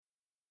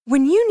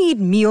When you need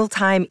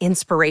mealtime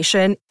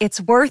inspiration,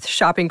 it's worth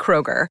shopping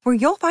Kroger, where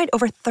you'll find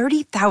over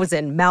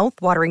 30,000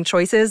 mouth-watering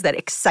choices that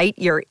excite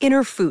your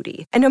inner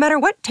foodie. And no matter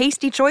what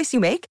tasty choice you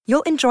make,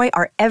 you'll enjoy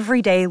our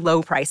everyday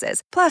low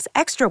prices, plus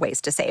extra ways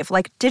to save,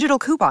 like digital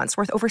coupons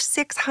worth over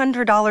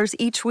 $600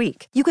 each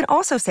week. You can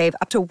also save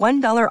up to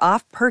 $1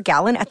 off per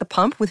gallon at the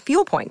pump with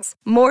fuel points.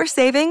 More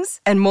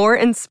savings and more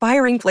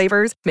inspiring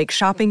flavors make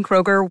shopping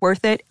Kroger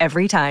worth it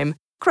every time.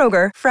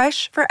 Kroger,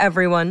 fresh for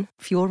everyone.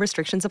 Fuel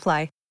restrictions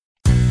apply.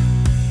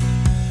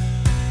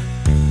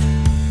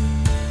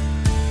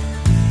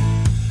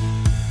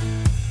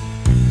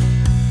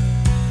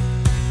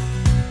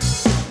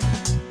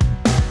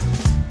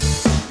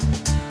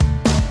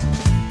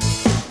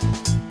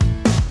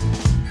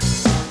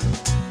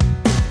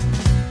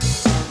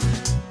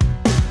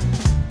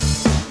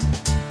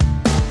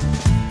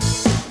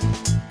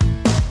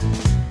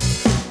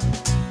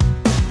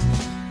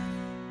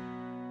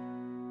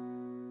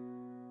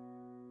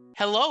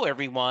 Hello,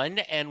 everyone,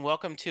 and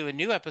welcome to a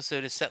new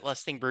episode of Set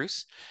Listing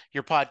Bruce,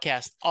 your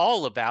podcast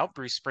all about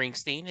Bruce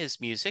Springsteen, his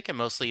music, and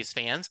mostly his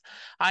fans.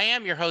 I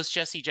am your host,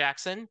 Jesse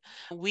Jackson.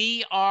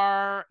 We're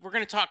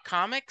going to talk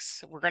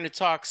comics. We're going to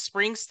talk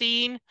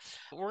Springsteen.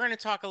 We're going to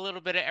talk a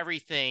little bit of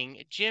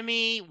everything.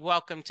 Jimmy,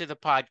 welcome to the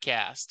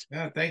podcast.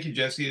 Yeah, thank you,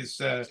 Jesse. It's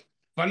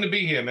fun to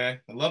be here,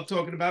 man. I love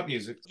talking about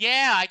music.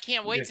 Yeah, I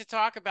can't wait to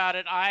talk about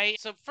it.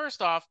 So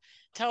first off,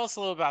 tell us a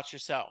little about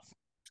yourself.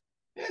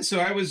 Yeah, so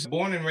I was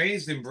born and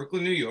raised in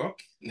Brooklyn, New York,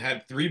 and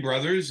had three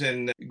brothers,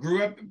 and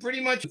grew up pretty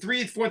much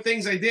three or four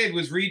things I did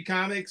was read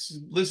comics,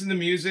 listen to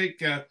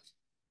music,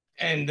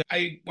 and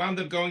I wound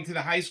up going to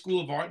the High School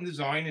of Art and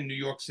Design in New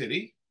York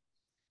City,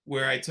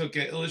 where I took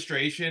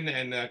illustration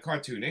and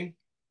cartooning.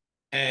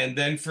 And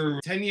then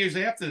for 10 years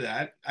after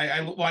that,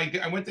 I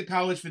went to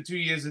college for 2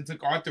 years and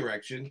took art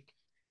direction.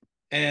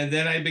 And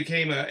then I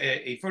became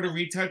a photo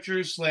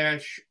retoucher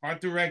 /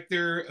 art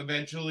director,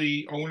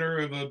 eventually owner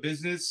of a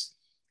business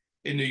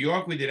in New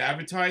York. We did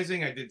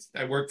advertising.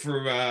 I worked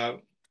for a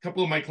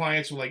couple of my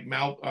clients were like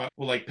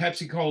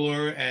Pepsi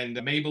Cola and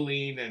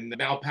Maybelline and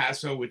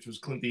Malpaso, which was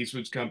Clint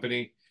Eastwood's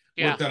company.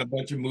 Yeah. Worked on a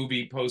bunch of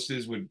movie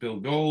posters with Bill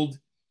Gold.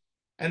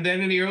 And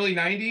then in the early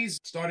 90s,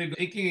 started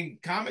inking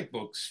comic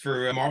books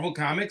for Marvel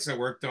Comics. I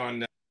worked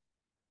on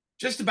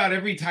just about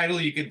every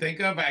title you could think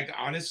of.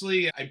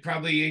 Honestly, I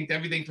probably inked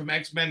everything from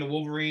X-Men to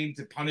Wolverine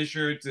to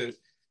Punisher to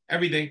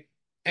everything.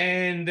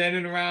 And then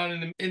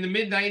in the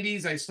mid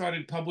 90s, I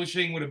started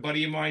publishing with a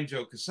buddy of mine,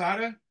 Joe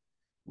Quesada.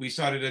 We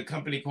started a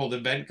company called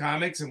Event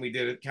Comics, and we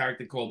did a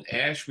character called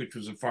Ash, which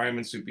was a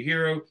fireman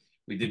superhero.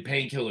 We did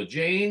Painkiller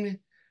Jane,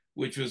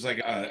 which was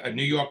like a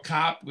New York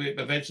cop. It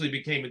eventually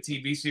became a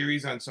TV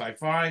series on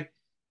Sci-Fi.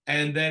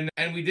 And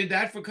we did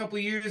that for a couple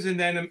of years. And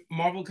then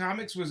Marvel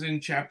Comics was in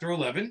Chapter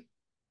 11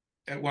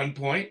 at one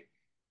point,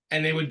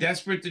 and they were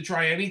desperate to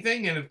try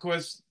anything. And of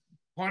course,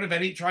 part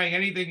of trying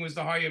anything was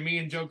to hire me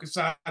and Joe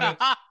Quesada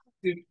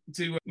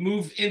to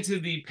move into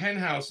the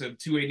penthouse of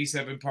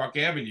 287 Park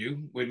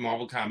Avenue with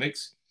Marvel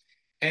Comics.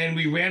 And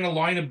we ran a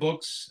line of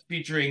books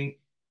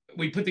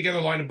we put together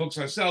a line of books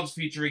ourselves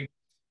featuring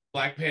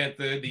Black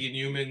Panther, the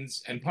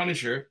Inhumans, and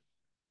Punisher.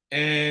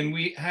 And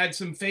we had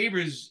some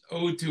favors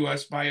owed to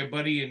us by a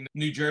buddy in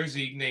New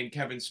Jersey named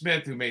Kevin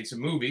Smith, who made some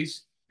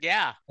movies.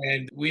 Yeah.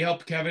 And we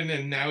helped Kevin,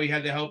 and now he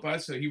had to help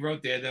us. So he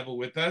wrote Daredevil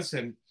with us.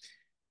 And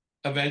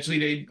eventually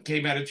they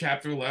came out of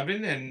Chapter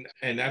 11.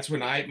 And that's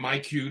when my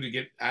cue to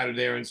get out of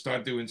there and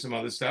start doing some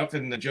other stuff.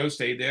 And Joe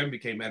stayed there and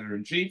became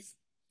editor-in-chief.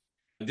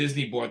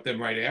 Disney bought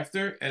them right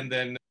after. And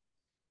then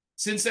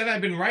since then,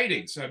 I've been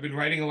writing. So I've been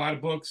writing a lot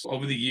of books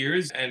over the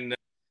years, and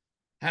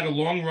had a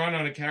long run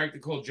on a character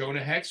called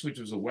Jonah Hex, which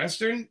was a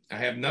Western. I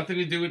have nothing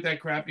to do with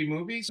that crappy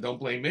movie, so don't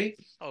blame me.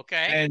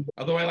 Okay. And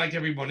although I like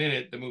everyone in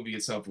it, the movie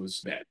itself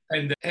was bad.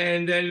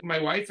 And then my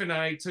wife and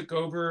I took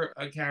over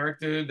a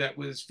character that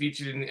was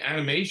featured in the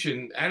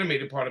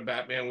animated part of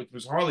Batman, which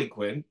was Harley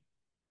Quinn.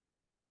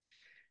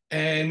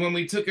 And when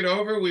we took it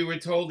over, we were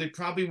told it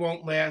probably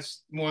won't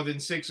last more than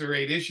 6 or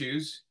 8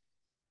 issues.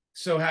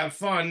 So have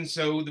fun.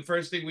 So the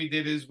first thing we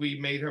did is we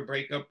made her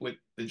break up with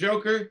the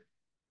Joker.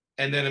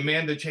 And then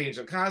Amanda changed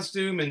her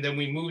costume, and then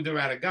we moved her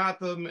out of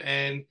Gotham.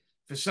 And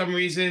for some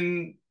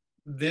reason,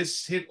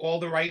 this hit all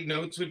the right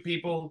notes with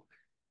people.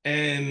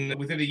 And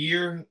within a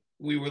year,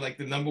 we were like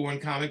the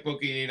 #1 comic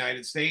book in the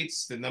United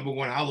States, the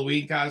 #1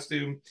 Halloween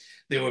costume.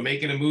 They were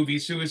making a movie,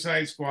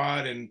 Suicide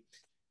Squad, and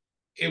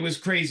it was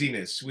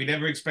craziness. We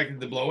never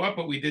expected to blow up,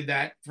 but we did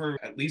that for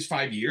at least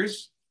 5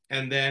 years.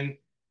 And then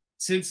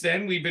since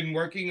then, we've been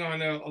working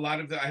on a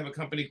lot of I have a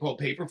company called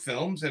Paper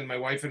Films, and my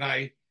wife and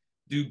I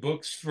do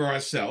books for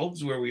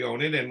ourselves where we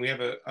own it. And we have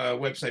a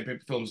website,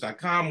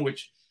 paperfilms.com,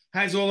 which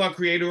has all our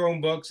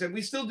creator-owned books. And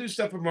we still do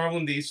stuff for Marvel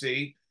and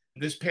DC.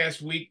 This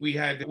past week, we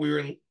were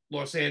in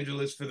Los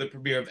Angeles for the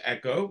premiere of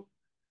Echo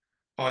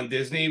on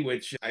Disney,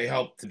 which I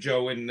helped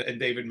Joe and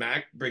David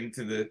Mack bring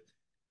to the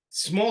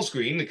small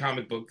screen, the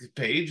comic book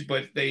page,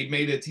 but they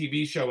made a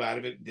TV show out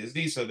of it,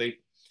 Disney. So they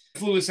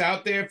flew us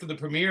out there for the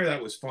premiere.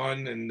 That was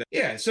fun. And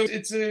yeah, so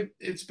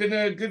it's been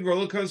a good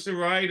roller coaster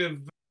ride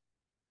of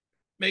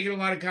making a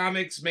lot of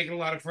comics, making a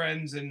lot of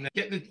friends, and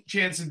getting a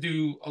chance to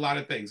do a lot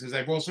of things. Because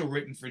I've also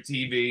written for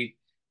TV,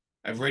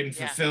 I've written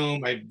for Yeah.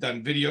 film, I've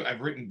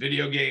written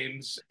video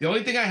games. The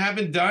only thing I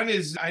haven't done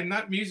is I'm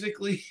not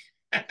musically,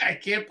 I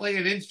can't play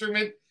an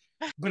instrument,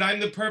 but I'm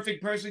the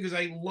perfect person because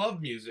I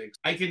love music.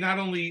 I not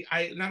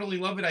only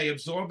love it, I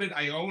absorb it,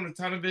 I own a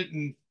ton of it,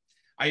 and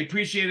I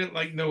appreciate it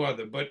like no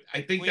other. But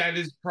I think We, that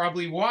is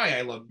probably why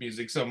I love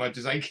music so much,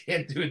 is I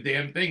can't do a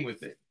damn thing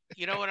with it.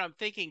 you know what I'm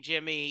thinking,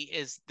 Jimmy,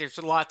 is there's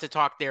a lot to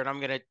talk there, and I'm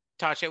going to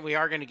touch it. We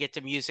are going to get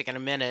to music in a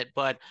minute,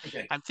 but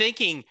Okay. I'm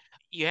thinking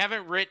you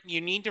haven't written, you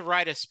need to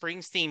write a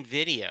Springsteen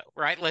video,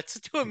 right? Let's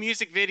do a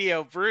music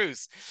video,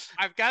 Bruce.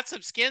 I've got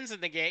some skins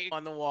in the game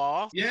on the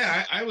wall.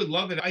 Yeah, I would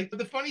love it.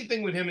 The funny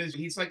thing with him is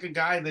he's like a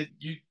guy that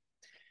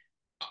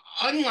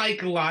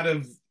unlike a lot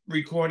of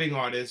recording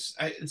artists,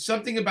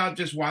 something about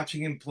just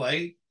watching him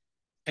play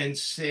and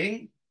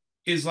sing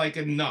is like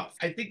enough.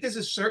 I think there's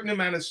a certain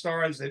amount of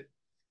stars that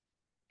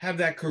have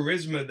that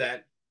charisma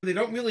that they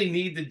don't really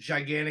need the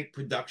gigantic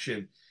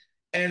production.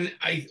 And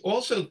I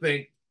also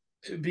think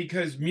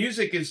because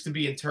music is to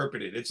be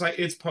interpreted, it's like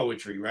it's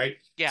poetry, right?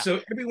 Yeah,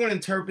 So everyone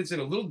interprets it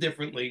a little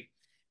differently.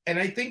 And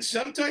I think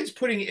sometimes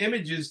putting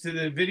images to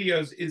the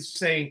videos is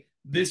saying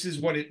this is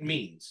what it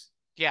means.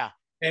 yeah,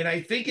 And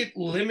I think it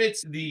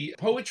limits the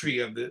poetry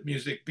of the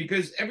music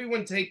because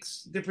everyone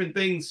takes different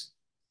things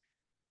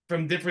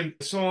from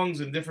different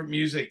songs and different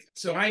music.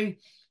 So I'm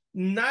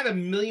not a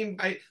million.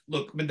 I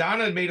look,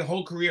 Madonna made a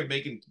whole career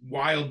making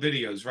wild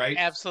videos, right?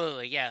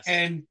 absolutely. Yes.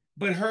 And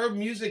but her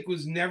music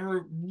was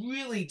never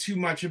really too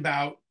much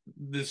about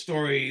the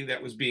story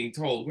that was being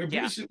told. Where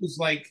Yeah, Bruce, it was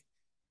like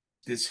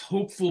this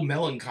hopeful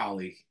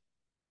melancholy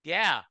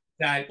yeah.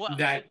 that Well,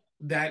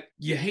 that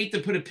you hate to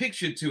put a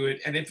picture to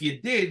it, and if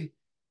you did,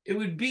 it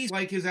would be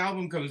like his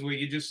album covers where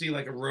you just see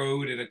like a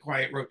road and a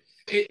quiet road.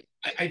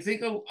 I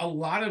think a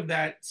lot of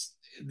that,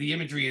 the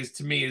imagery is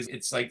to me is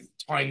it's like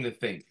time to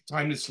think,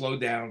 time to slow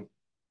down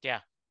yeah,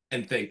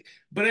 and think.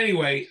 But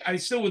anyway, I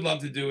still would love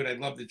to do it. I'd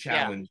love the yeah.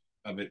 challenge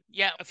of it.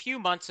 Yeah, a few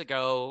months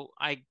ago,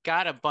 I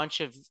got a bunch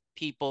of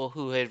people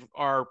who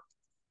are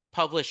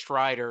published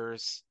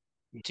writers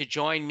to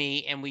join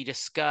me, and we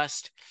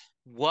discussed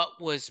what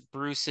was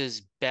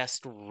Bruce's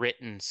best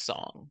written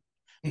song,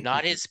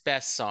 not his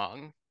best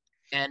song.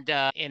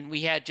 And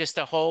we had just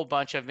a whole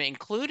bunch of,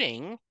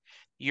 including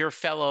your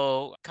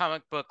fellow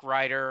comic book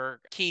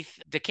writer, Keith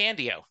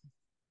DeCandio.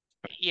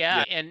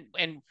 Yeah, Yeah,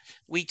 and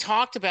we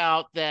talked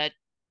about that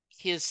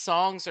his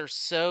songs are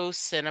so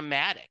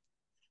cinematic.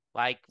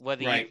 Like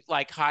whether you right.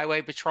 like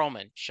Highway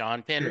Patrolman,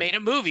 Sean Penn Sure. made a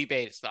movie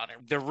based on it.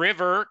 The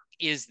River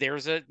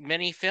there's a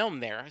mini film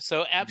there.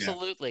 So Yeah.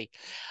 absolutely.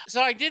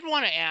 So I did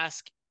want to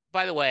ask,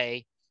 by the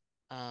way,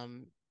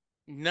 um,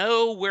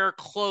 nowhere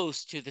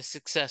close to the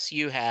success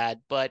you had,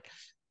 but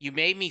you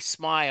made me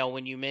smile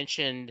when you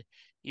mentioned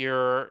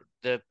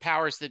the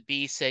powers that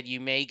be said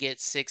you may get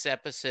 6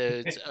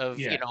 episodes of,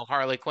 Yeah.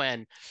 Harley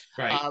Quinn.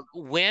 Right.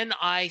 When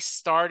I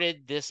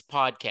started this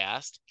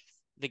podcast,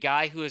 the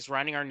guy who is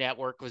running our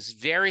network was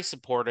very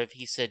supportive.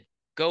 He said,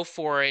 go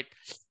for it.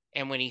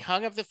 And when he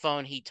hung up the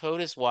phone, he told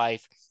his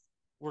wife,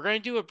 we're going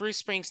to do a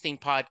Bruce Springsteen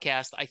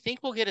podcast. I think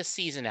we'll get a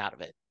season out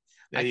of it.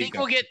 There I you think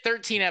go. we'll get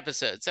 13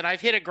 episodes, and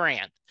I've hit a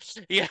grand.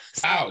 Yes.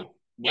 Wow. And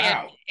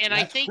Wow. and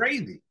I That's think,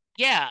 crazy.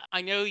 yeah,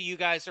 I know you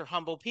guys are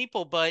humble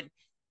people, but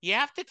you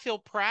have to feel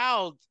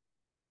proud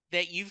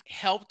that you've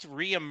helped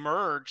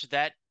reemerge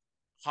that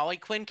Holly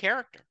Quinn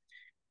character.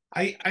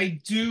 I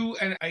do,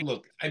 and I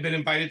look. I've been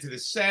invited to the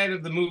set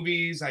of the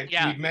movies. I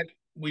Yeah.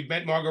 we've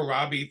met Margot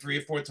Robbie 3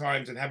 or 4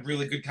 times and have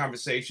really good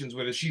conversations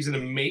with her. She's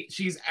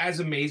as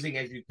amazing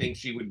as you think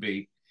she would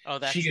be. Oh, She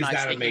that's is nice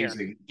that to hear.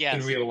 amazing in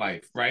Yes, real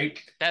life,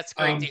 right? that's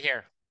great to Um,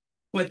 hear.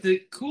 but the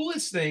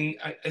coolest thing,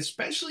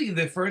 especially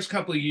the first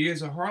couple of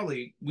years of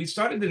Harley, we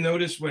started to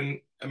notice when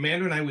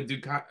Amanda and I would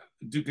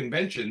do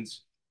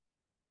conventions.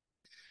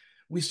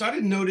 We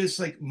started to notice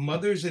like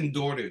mothers and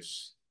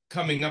daughters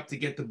coming up to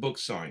get the book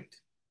signed.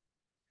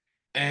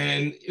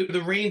 And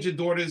the range of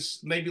daughters,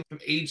 maybe from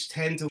age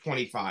 10 to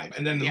 25,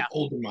 and then the Yeah.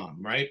 older mom,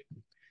 right?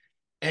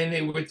 And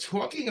they were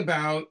talking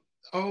about,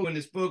 oh, in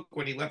this book,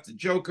 when he left the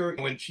Joker,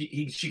 when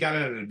she got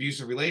out of an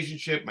abusive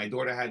relationship, my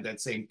daughter had that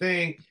same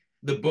thing.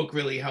 The book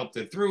really helped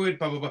her through it,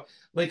 blah, blah, blah.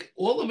 Like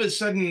all of a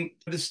sudden,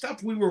 the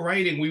stuff we were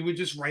writing, we were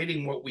just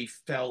writing what we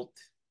felt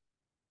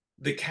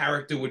the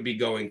character would be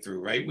going through,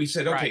 right? We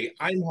said, Right. okay,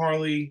 I'm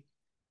Harley.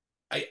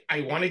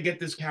 I want to get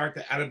this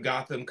character out of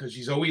Gotham because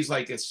she's always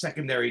like a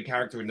secondary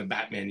character in the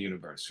Batman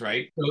universe,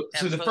 right? So the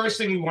Absolutely. first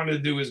thing we wanted to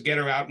do is get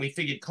her out, and we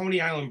figured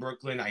Coney Island,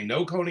 Brooklyn. I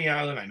know Coney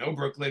Island, I know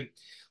Brooklyn.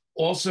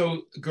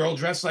 Also, a girl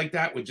dressed like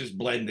that would just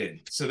blend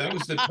in. So that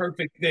was the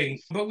perfect thing.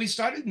 But we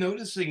started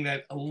noticing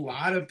that a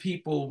lot of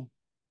people,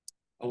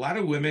 a lot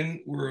of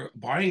women were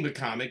buying the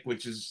comic,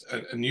 which is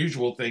an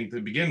unusual thing to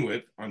begin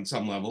with on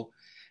some level.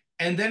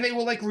 And then they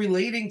were like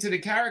relating to the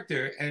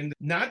character. And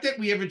not that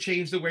we ever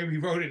changed the way we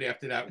wrote it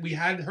after that. We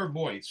had her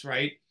voice,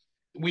 right?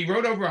 We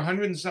wrote over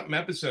 100 and something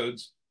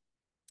episodes.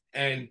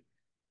 And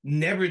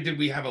never did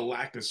we have a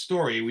lack of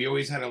story. We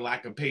always had a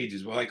lack of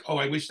pages. We're like, oh,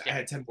 I wish I Yeah.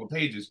 had 10 more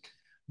pages.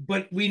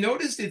 But we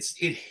noticed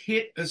it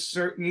hit a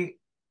certain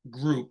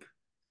group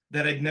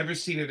that I'd never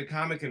seen at a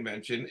comic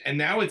convention. And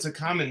now it's a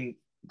common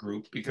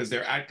group because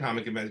they're at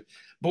comic convention.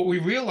 But we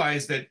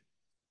realized that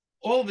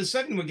all of a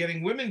sudden we're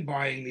getting women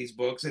buying these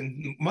books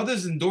and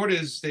mothers and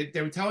daughters, they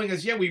were telling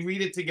us, yeah, we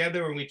read it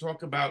together and we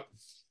talk about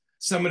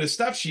some of the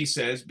stuff she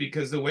says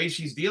because the way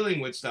she's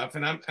dealing with stuff.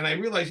 And I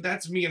realized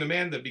that's me and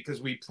Amanda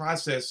because we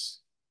process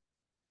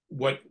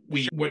what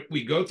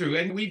we go through.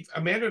 And we've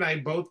Amanda and I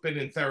have both been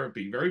in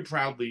therapy, very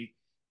proudly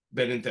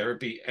been in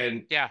therapy.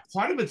 And Yeah.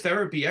 part of a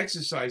therapy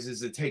exercise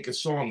is to take a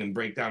song and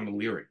break down the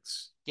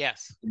lyrics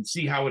Yes. and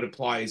see how it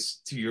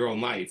applies to your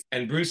own life.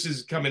 And Bruce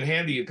has come in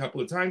handy a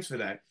couple of times for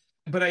that.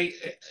 But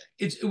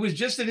it was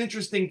just an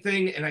interesting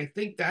thing. And I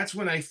think that's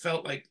when I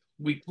felt like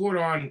we put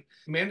on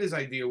Amanda's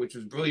idea, which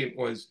was brilliant,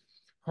 was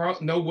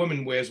no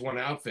woman wears one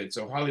outfit.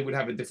 So Harley would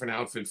have a different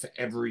outfit for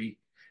every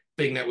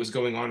thing that was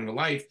going on in her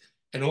life.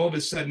 And all of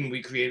a sudden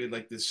we created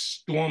like this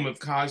storm of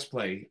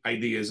cosplay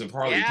ideas of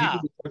Harley. Yeah.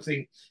 People were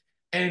saying,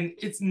 and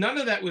it's none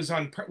of that was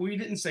on, we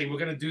didn't say we're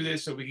going to do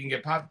this so we can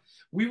get pop.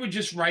 We were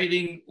just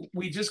writing,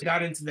 we just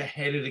got into the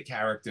head of the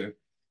character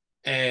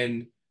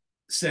and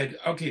said,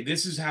 okay,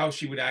 this is how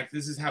she would act.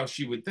 This is how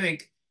she would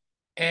think.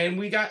 And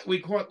we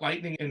caught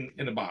lightning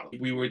in a bottle.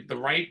 We were the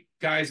right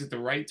guys at the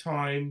right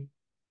time.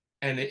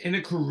 And in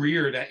a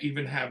career to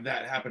even have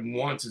that happen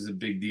once is a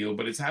big deal,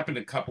 but it's happened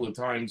a couple of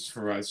times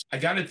for us. I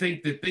got to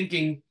think that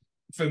thinking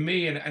for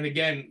me, and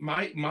again,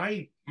 my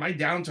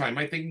downtime,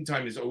 my thinking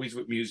time is always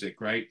with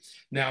music, right?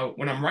 Now,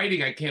 when I'm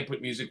writing, I can't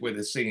put music with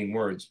the singing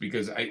words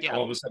because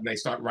all of a sudden I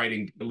start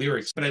writing the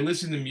lyrics, but I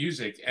listen to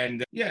music.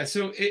 And yeah,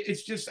 so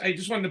it's just, I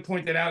just wanted to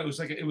point that out. It was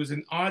like, it was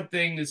an odd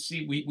thing to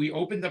see. We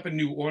opened up a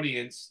new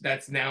audience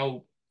that's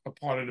now a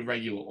part of the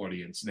regular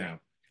audience now.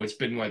 It's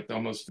been like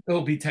almost,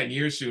 it'll be 10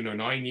 years soon or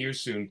 9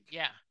 years soon.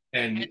 Yeah.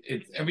 And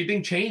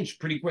everything changed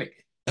pretty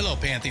quick. Hello,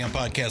 Pantheon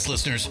podcast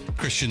listeners.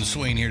 Christian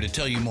Swain here to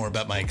tell you more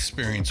about my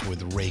experience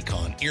with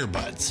Raycon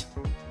earbuds.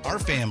 Our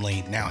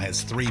family now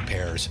has 3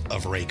 pairs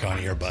of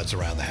Raycon earbuds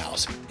around the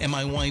house, and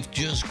my wife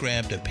just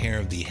grabbed a pair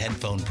of the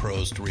Headphone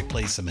Pros to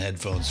replace some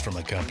headphones from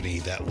a company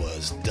that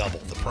was double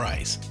the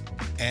price.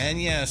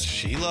 And yes,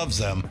 she loves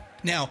them.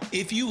 Now,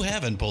 if you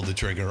haven't pulled the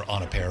trigger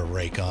on a pair of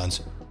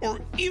Raycons, or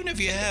even if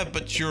you have,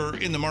 but you're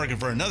in the market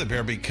for another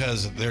pair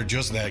because they're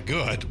just that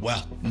good,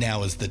 well,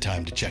 now is the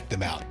time to check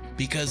them out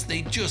because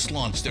they just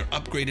launched their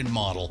upgraded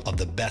model of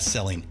the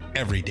best-selling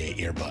everyday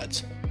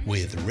earbuds.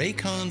 With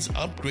Raycon's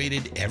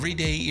upgraded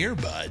everyday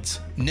earbuds,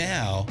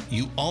 now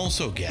you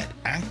also get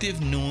active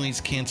noise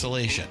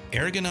cancellation,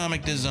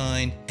 ergonomic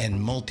design, and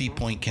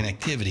multi-point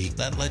connectivity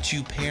that lets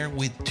you pair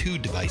with 2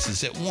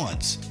 devices at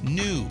once.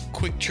 New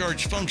quick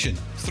charge function,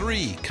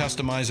 3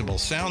 customizable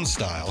sound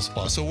styles,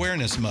 plus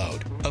awareness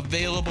mode.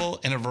 Available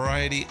in a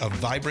variety of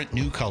vibrant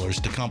new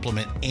colors to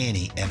complement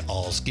any and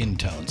all skin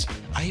tones.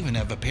 I even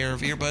have a pair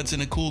of earbuds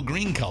in a cool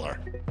green color.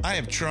 I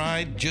have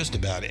tried just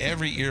about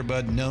every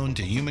earbud known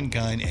to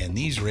humankind, and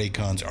these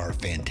Raycons are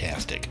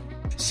fantastic.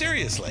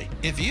 Seriously,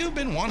 if you've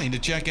been wanting to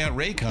check out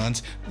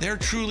Raycons, there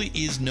truly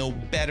is no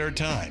better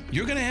time.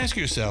 You're going to ask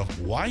yourself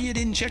why you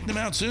didn't check them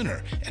out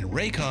sooner, and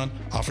Raycon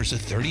offers a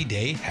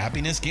 30-day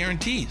happiness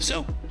guarantee.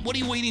 So what are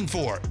you waiting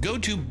for? Go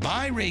to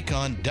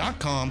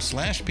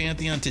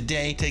buyraycon.com/Pantheon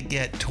today to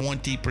get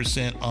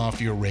 20%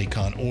 off your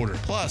Raycon order,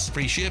 plus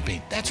free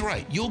shipping. That's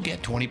right, you'll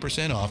get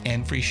 20% off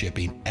and free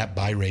shipping at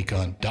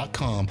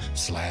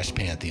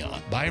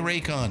buyraycon.com/Pantheon.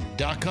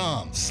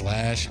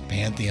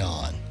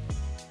 buyraycon.com/Pantheon.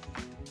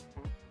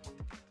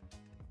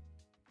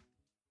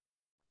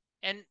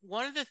 And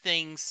one of the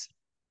things,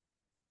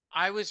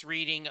 I was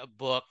reading a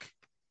book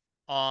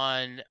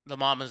on the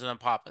mamas and the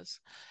papas,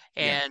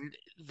 and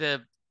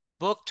the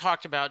book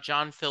talked about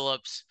John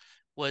Phillips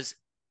was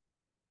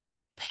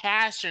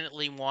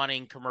passionately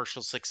wanting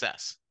commercial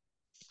success.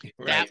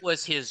 Right. That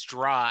was his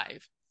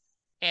drive.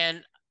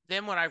 And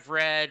then when I've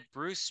read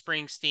Bruce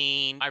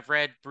Springsteen, I've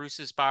read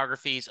Bruce's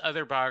biographies,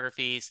 other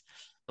biographies,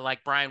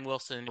 like Brian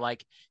Wilson,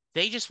 like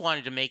they just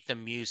wanted to make the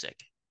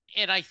music.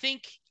 And I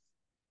think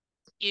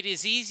it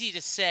is easy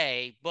to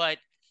say, but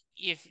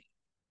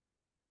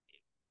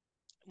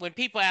when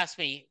people ask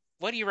me,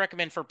 what do you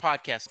recommend for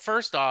podcasts?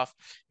 First off,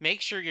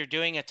 make sure you're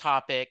doing a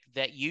topic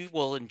that you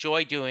will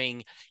enjoy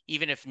doing,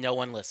 even if no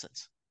one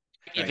listens.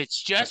 Right. If it's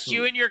just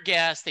you and your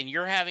guest and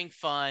you're having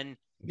fun,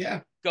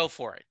 go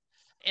for it.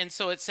 And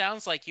so it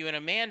sounds like you and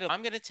Amanda,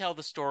 I'm going to tell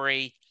the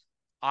story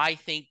I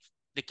think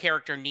the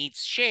character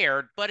needs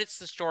shared, but it's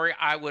the story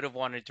I would have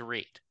wanted to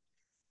read.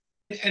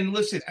 And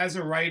listen, as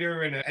a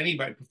writer and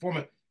anybody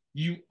performer,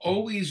 you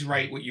always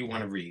write what you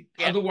want to read.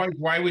 Yeah. Otherwise,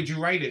 why would you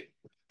write it?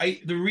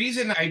 The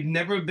reason I've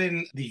never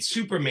been the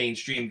super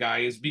mainstream guy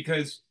is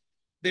because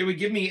they would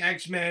give me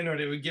X-Men or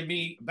they would give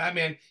me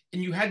Batman,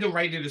 and you had to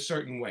write it a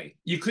certain way.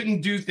 You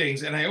couldn't do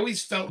things. And I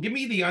always felt, give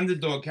me the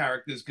underdog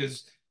characters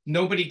because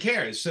nobody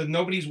cares. So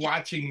nobody's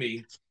watching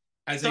me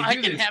as I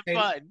do this. So I can have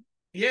fun.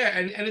 Yeah,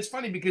 and it's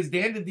funny because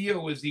Dan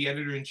DiDio was the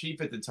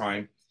editor-in-chief at the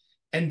time.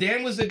 And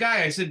Dan was the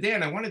guy. I said,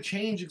 Dan, I want to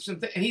change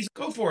something. And he's,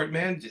 go for it,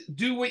 man.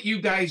 Do what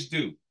you guys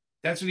do.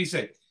 That's what he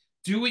said.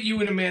 Do what you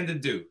and Amanda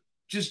do.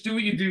 Just do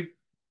what you do.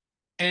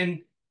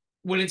 And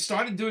when it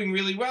started doing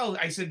really well,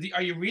 I said,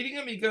 are you reading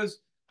them? He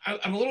goes,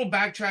 I'm a little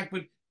backtracked,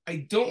 but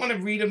I don't want to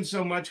read them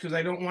so much because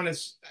I don't want to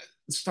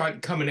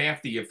start coming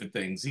after you for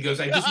things. He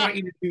goes, I just want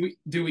you to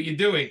do what you're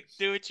doing.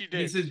 Do what you do.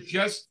 He says,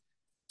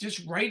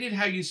 just write it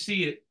how you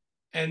see it,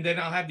 and then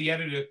I'll have the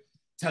editor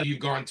tell you you've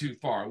gone too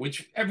far,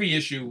 which every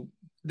issue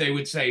they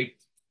would say,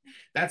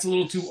 that's a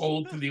little too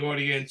old for the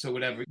audience or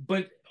whatever.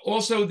 But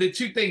also the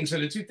two things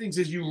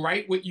is you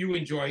write what you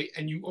enjoy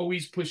and you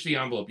always push the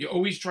envelope. You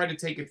always try to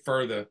take it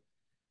further.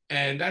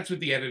 And that's what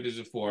the editors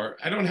are for.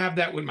 I don't have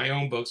that with my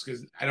own books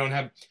because I don't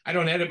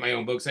edit my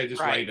own books. I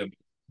just write them.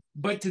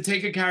 But to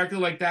take a character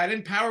like that,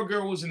 and Power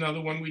Girl was another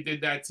one. We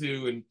did that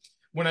too. And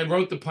when I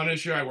wrote The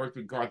Punisher, I worked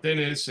with Garth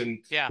Ennis and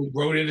we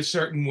wrote it a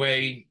certain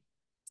way.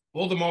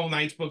 All the Marvel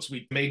Knights books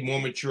we made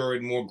more mature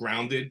and more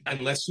grounded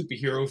and less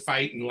superhero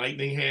fight and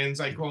lightning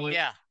hands, I call it.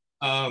 Yeah.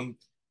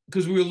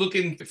 Because we were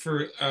looking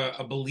for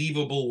a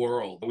believable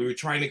world. We were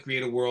trying to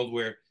create a world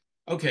where,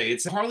 okay,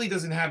 Harley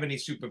doesn't have any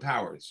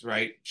superpowers,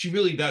 right? She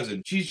really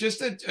doesn't. She's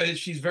just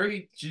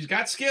she's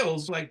got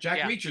skills like Jack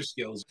Reacher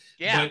skills.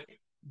 Yeah.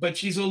 But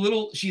she's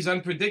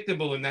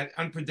unpredictable, and that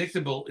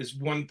unpredictable is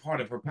one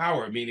part of her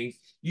power, meaning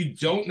you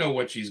don't know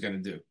what she's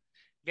going to do.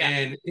 Yeah.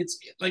 And it's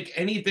like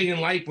anything in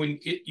life, when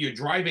you're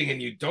driving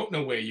and you don't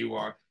know where you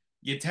are,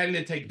 you tend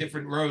to take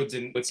different roads,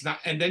 and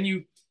then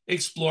you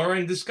explore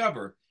and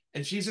discover.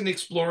 And she's an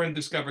explore and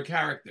discover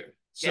character.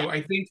 So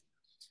I think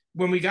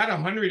when we got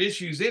 100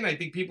 issues in, I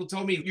think people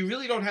told me, you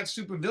really don't have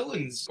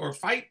supervillains or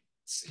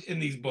fights in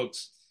these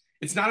books.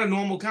 It's not a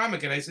normal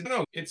comic. And I said,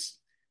 no, it's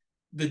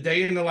the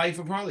day in the life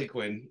of Harley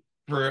Quinn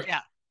for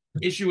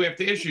issue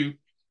after issue.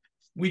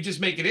 We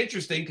just make it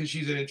interesting because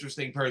she's an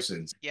interesting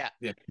person. Yeah.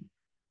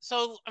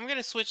 So I'm going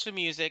to switch to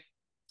music.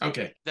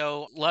 Okay.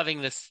 Though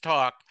loving this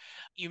talk,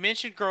 you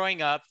mentioned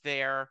growing up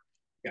there.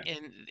 Yeah.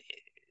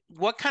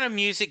 What kind of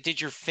music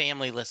did your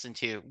family listen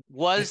to?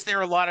 Was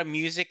there a lot of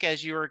music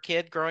as you were a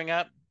kid growing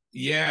up?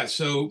 Yeah.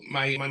 So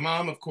my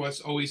mom, of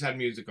course, always had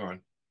music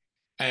on.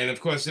 And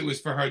of course, it was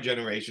for her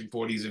generation,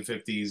 40s and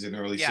 50s and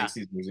early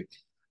 60s music.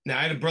 Now,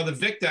 I have a brother,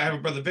 Victor,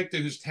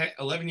 who's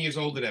 11 years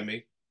older than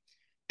me.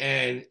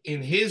 And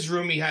in his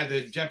room, he had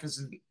the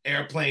Jefferson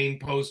Airplane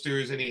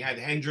posters and he had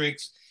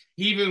Hendrix.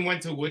 He even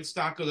went to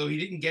Woodstock, although he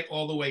didn't get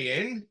all the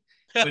way in.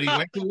 But he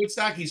went to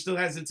Woodstock. He still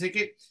has a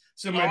ticket.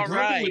 So my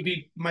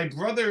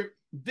brother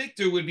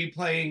Victor would be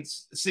playing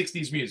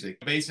 60s music,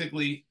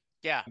 basically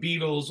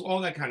Beatles, all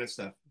that kind of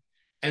stuff.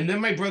 And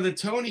then my brother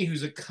Tony,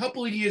 who's a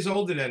couple of years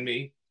older than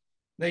me.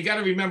 Now you got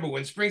to remember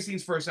when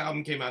Springsteen's first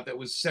album came out, that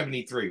was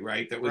 73,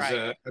 right? That was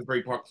a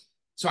great part.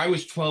 So I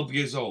was 12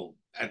 years old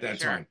at that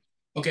time.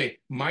 Okay,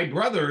 my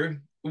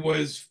brother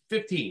was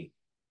 15.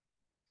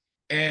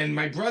 And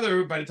my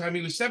brother, by the time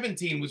he was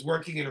 17, was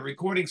working in a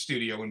recording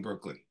studio in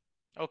Brooklyn.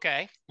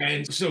 Okay.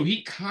 And so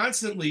he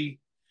constantly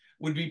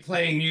would be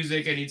playing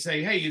music and he'd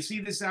say, hey, you see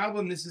this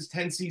album? This is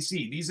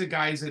 10cc. These are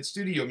guys that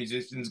studio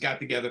musicians got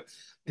together.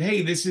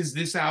 Hey, this is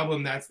this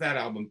album, that's that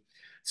album.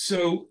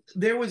 So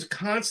there was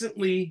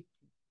constantly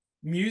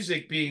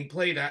music being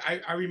played.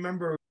 I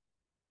remember,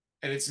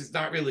 and it's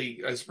not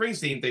really a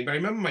Springsteen thing, but I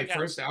remember my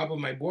first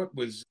album I bought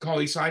was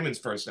Carly Simon's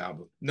first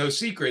album, No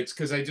Secrets,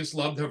 because I just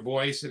loved her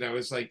voice. And I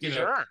was like,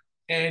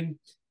 and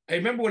I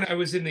remember when I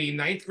was in the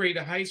 9th grade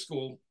of high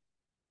school,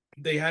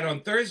 they had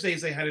on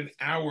Thursdays, they had an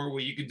hour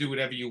where you could do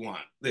whatever you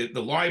want. The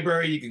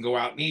library, you can go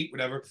out and eat,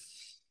 whatever.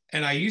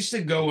 And I used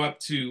to go up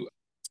to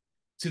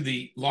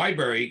the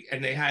library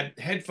and they had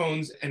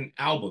headphones and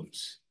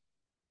albums.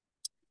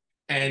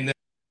 And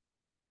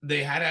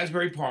they had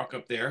Asbury Park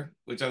up there,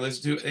 which I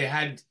listened to. They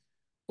had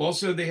Paul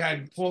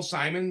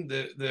Simon,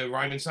 the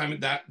Ryman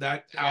Simon,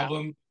 that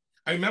album.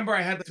 I remember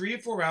I had 3 or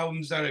 4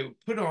 albums that I would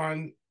put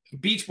on.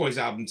 Beach Boys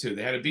album too.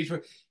 They had a Beach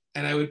Boys,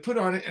 and I would put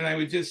on it and I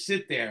would just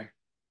sit there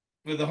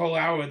for the whole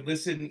hour and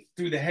listen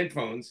through the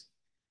headphones.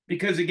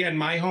 Because again,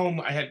 my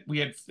home,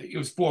 it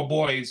was 4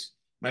 boys,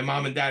 my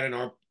mom and dad, and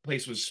our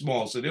place was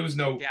small. So there was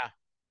no.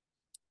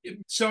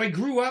 So I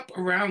grew up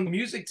around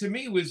music. To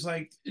me was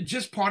like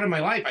just part of my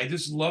life. I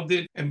just loved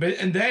it. And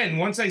then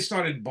once I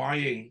started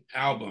buying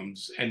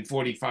albums and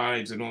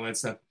 45s and all that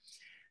stuff,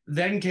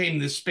 then came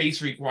the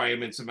space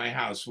requirements in my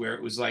house where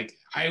it was like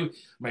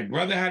my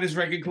brother had his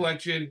record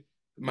collection,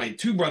 my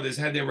 2 brothers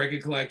had their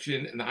record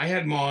collection, and I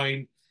had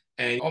mine.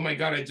 And oh my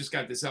God, I just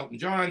got this Elton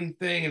John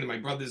thing, and then my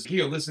brother's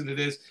here, listen to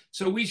this.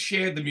 So we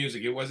shared the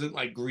music. It wasn't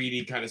like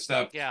greedy kind of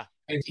stuff. Yeah.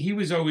 And he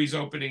was always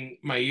opening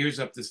my ears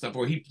up to stuff,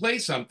 or he'd play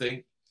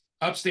something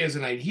upstairs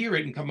and I'd hear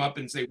it and come up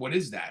and say, what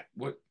is that?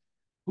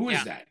 Who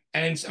is that?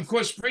 And of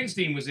course,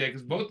 Springsteen was there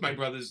because both my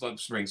brothers loved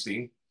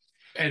Springsteen.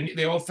 And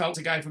they all felt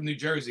a guy from New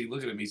Jersey.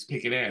 Look at him, he's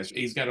kicking ass.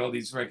 He's got all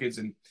these records.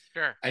 And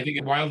I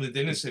think Wild and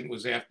Innocent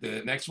was after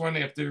the next one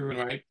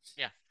right?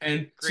 Yeah.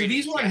 And so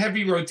these were on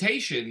heavy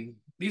rotation.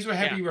 These were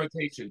heavy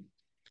rotation.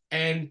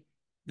 And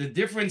the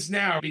difference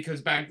now,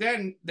 because back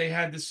then they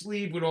had the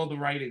sleeve with all the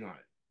writing on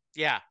it.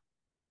 Yeah.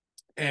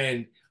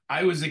 And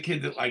I was a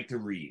kid that liked to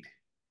read.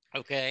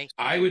 Okay.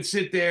 I would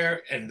sit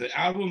there and the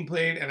album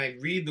played and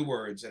I'd read the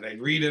words and I'd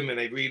read them and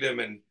I'd read them.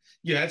 And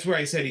yeah, that's where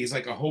I said he's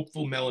like a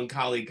hopeful,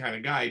 melancholy kind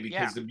of guy Yeah.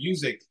 because the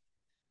music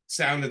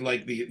sounded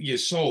like your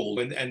soul.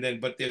 And then,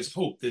 but there's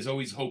hope. There's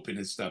always hope in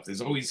his stuff. There's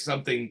always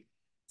something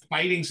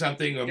fighting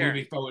something or Sure.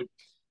 moving forward.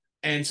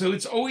 And so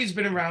it's always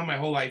been around my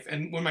whole life.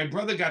 And when my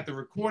brother got the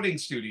recording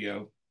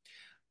studio,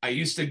 I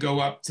used to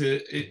go up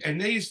to, and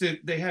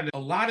they had a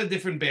lot of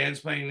different bands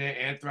playing there,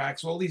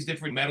 Anthrax, all these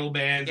different metal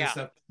bands and Yeah.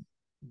 stuff.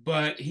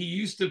 But he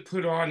used to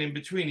put on in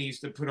between, he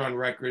used to put on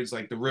records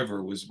like The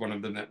River was one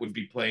of them that would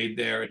be played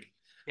there.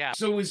 Yeah.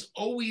 So it was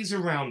always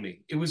around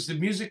me. The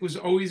music was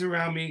always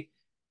around me.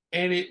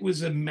 And it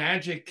was a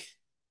magic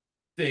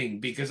thing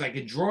because I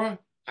could draw,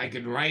 I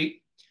could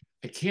write,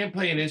 I can't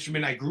play an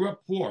instrument. I grew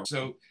up poor.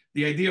 So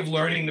the idea of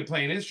learning to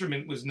play an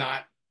instrument was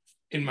not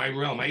in my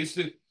realm. I used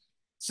to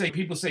say,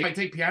 people say, I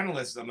take piano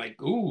lessons. I'm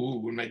like,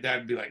 ooh. And my dad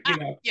would be like,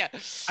 Yeah.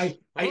 I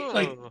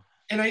like, Ooh.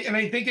 and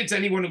I think it's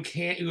anyone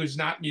who is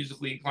not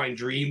musically inclined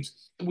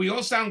dreams. We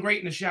all sound great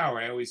in the shower.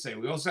 I always say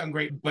we all sound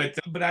great,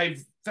 but I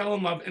fell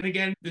in love. And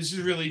again, this is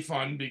really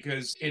fun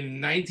because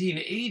in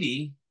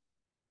 1980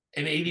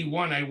 and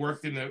 81, I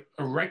worked in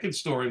a record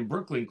store in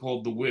Brooklyn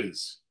called The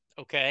Wiz.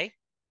 Okay.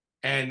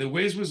 And The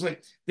Wiz was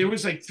like, there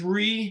was like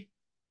 3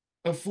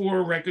 or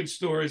 4 record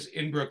stores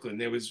in Brooklyn.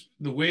 There was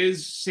The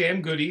Wiz,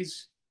 Sam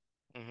Goody's,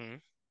 Mm-hmm.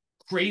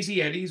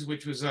 Crazy Eddie's,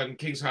 which was on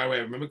Kings Highway. I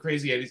remember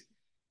Crazy Eddie's.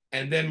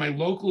 And then my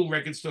local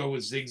record store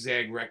was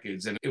Zigzag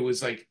Records. And it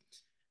was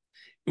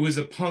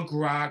a punk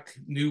rock,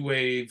 new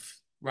wave,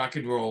 rock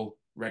and roll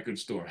record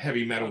store,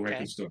 heavy metal Okay.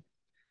 record store.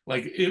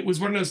 Like it was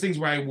one of those things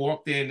where I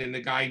walked in and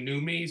the guy knew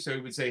me. So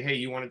he would say, hey,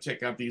 you want to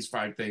check out these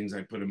 5 things?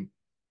 I put them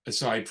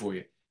aside for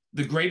you.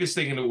 The greatest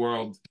thing in the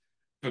world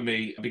for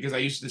me, because I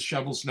used to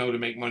shovel snow to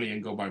make money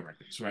and go buy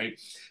records, right?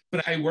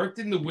 But I worked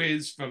in the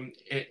Wiz from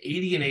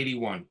 80 and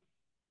 81.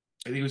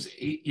 I think it was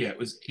it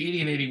was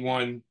 80 and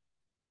 81.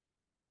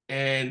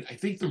 And I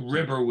think The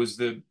River was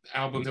the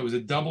album. There was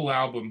a double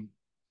album.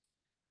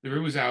 The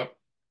River was out.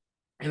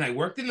 And I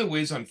worked in the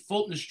Wiz on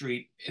Fulton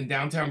Street in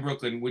downtown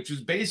Brooklyn, which was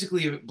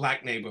basically a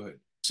black neighborhood.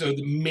 So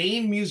the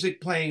main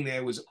music playing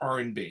there was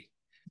R&B.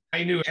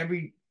 I knew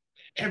every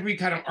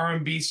kind of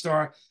R&B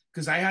star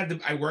because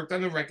I worked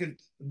on the record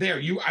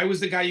there. I was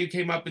the guy you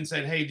came up and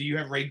said, hey, do you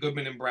have Ray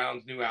Goodman and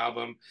Brown's new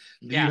album?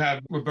 Do you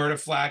have Roberta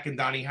Flack and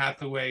Donny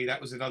Hathaway?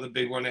 That was another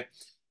big one.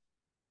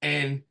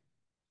 And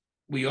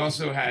we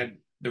also had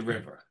The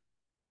River,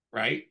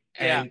 right?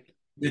 Yeah. And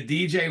the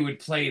DJ would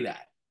play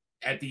that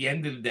at the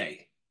end of the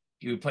day.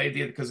 He would play at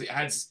the end because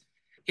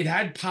it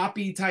had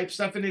poppy type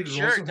stuff in it. It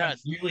Sure, also it had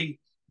does. really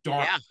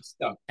dark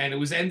stuff. And it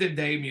was end of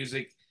day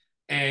music.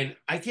 And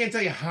I can't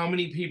tell you how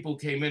many people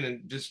came in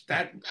and just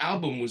that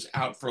album was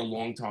out for a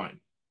long time.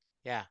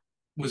 Yeah.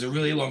 It was a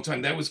really long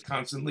time. That was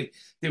constantly,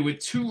 there were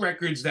 2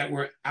 records that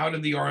were out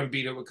of the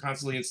R&B that were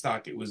constantly in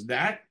stock. It was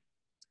that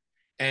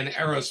and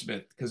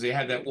Aerosmith because they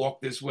had that Walk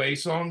This Way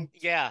song.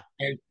 Yeah.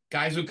 And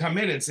guys would come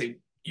in and say,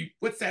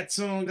 what's that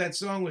song? That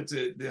song with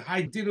the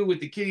high diddle with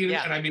the kitty?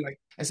 Yeah. And I'd be like,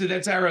 I said,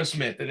 that's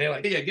Aerosmith. And they're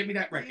like, yeah, give me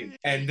that record.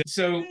 And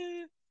so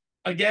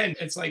again,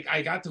 it's like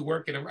I got to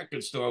work in a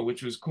record store,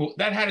 which was cool.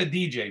 That had a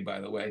DJ, by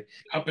the way,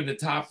 up in the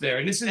top there.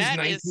 And this is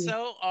That is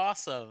so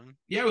awesome.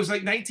 Yeah, it was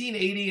like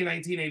 1980 and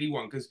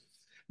 1981 because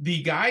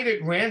the guy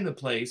that ran the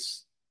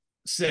place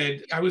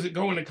said I was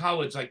going to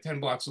college like 10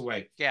 blocks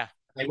away. Yeah.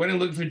 I went and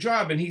looked for a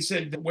job and he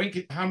said,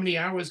 how many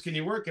hours can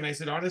you work? And I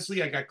said,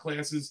 honestly, I got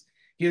classes.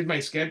 Here's my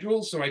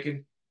schedule so I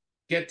can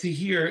get to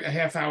here a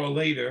half hour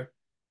later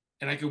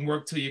and I can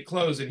work till you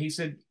close. And he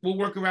said, we'll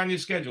work around your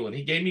schedule. And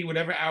he gave me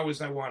whatever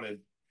hours I wanted.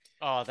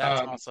 Oh,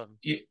 that's awesome.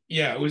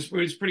 Yeah, it was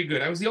pretty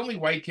good. I was the only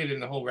white kid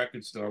in the whole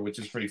record store, which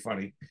is pretty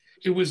funny.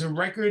 It was a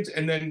records,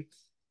 and then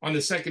on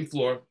the second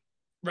floor,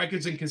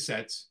 records and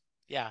cassettes.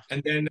 Yeah.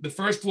 And then the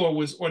first floor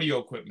was audio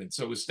equipment.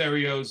 So it was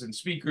stereos and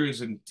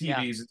speakers and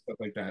TVs and stuff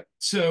like that.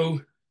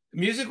 So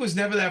music was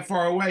never that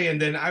far away.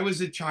 And then I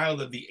was a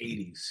child of the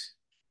 80s,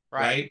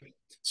 right?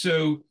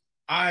 So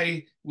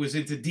I was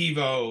into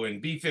Devo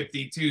and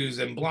B-52s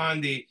and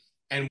Blondie.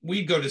 And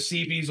we'd go to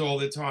CB's all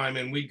the time,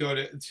 and we'd go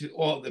to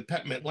all the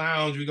Peppermint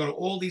Lounge. We go to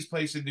all these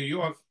places in New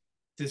York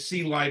to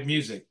see live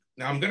music.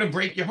 Now, I'm going to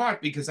break your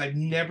heart because I've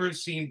never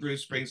seen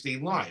Bruce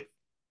Springsteen live.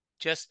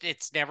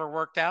 It's never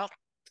worked out?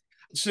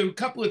 So a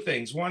couple of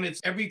things. One, it's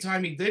every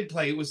time he did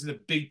play, it was in a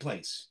big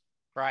place.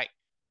 Right.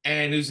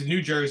 And it was in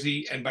New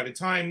Jersey. And by the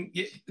time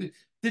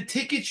the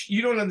tickets,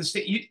 you don't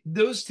understand.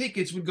 Those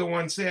tickets would go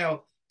on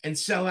sale and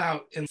sell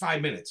out in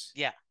 5 minutes.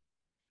 Yeah.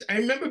 I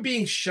remember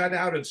being shut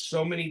out of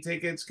so many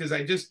tickets because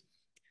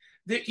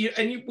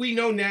we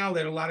know now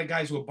that a lot of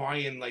guys were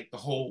buying like the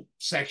whole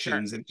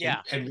sections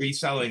and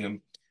reselling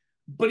them.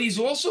 But he's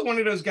also one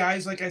of those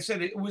guys, like I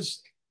said,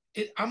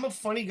 I'm a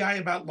funny guy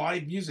about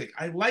live music.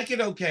 I like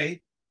it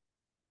okay,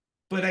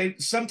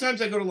 but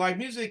sometimes I go to live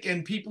music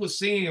and people are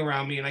singing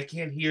around me and I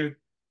can't hear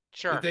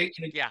the thing.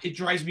 It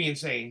drives me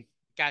insane.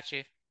 Got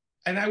you.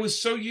 And I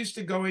was so used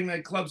to going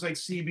like clubs like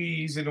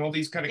CB's and all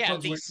these kind of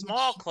clubs. These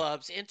small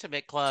clubs,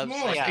 intimate clubs.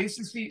 Small. Yeah. I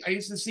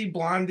used to see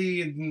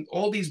Blondie and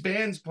all these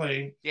bands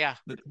playing. Yeah.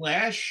 The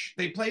Clash,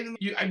 they played.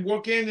 I'd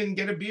walk in and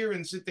get a beer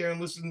and sit there and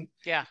listen.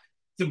 Yeah.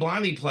 To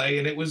Blondie play,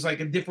 and it was like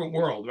a different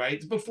world, right?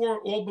 It's before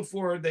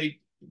they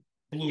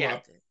blew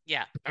up.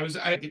 Yeah.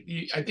 I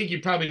think you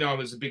probably know I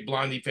was a big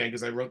Blondie fan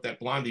because I wrote that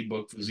Blondie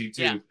book for Z2.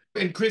 Yeah.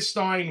 And Chris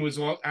Stein was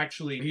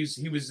actually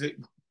he was a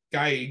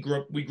guy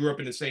we grew up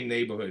in the same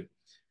neighborhood.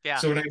 Yeah.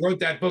 So when I wrote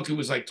that book, it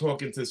was like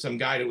talking to some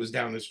guy that was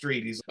down the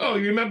street. He's, oh,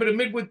 you remember the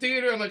Midwood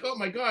Theater? I'm like, oh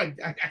my God,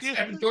 I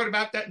haven't thought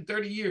about that in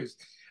 30 years.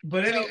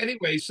 But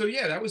anyway, so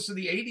yeah, that was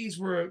the 80s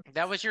were.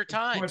 That was your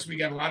time. Of course, we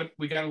got a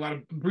lot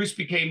of Bruce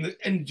became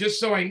and just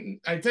so I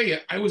tell you,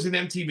 I was an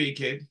MTV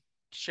kid.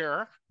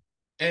 Sure.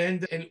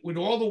 And with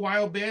all the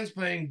wild bands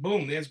playing,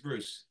 boom, there's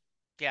Bruce.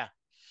 Yeah.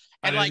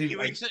 And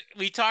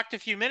we talked a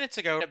few minutes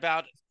ago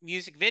about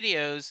music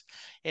videos.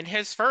 In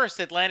his first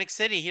Atlantic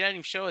City, he doesn't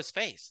even show his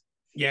face.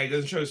 Yeah, he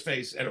doesn't show his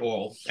face at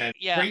all. And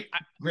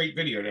great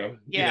video though.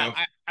 Yeah, you know?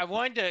 I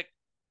wanted to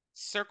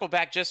circle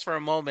back just for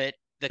a moment.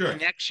 The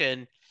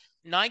connection,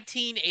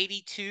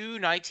 1982,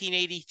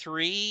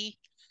 1983.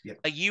 Yeah.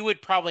 You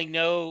would probably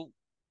know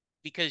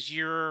because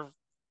you're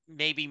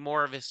maybe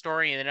more of a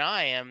historian than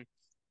I am,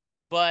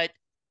 but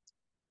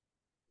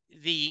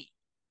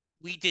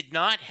we did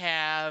not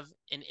have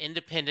an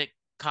independent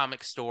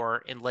comic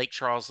store in Lake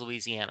Charles,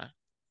 Louisiana.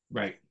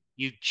 Right.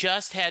 You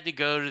just had to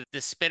go to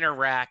the spinner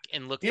rack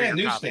and look for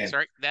your comics,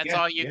 right? That's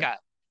all you got.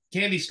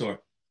 Candy store.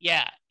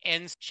 Yeah.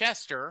 And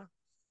Chester,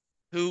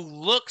 who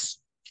looks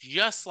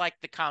just like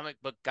the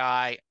comic book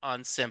guy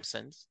on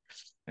Simpsons,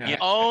 he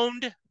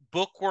owned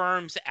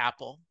Bookworm's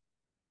Apple.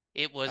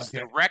 It was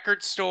the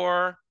record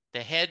store,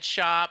 the head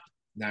shop.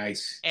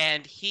 Nice.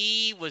 And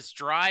he was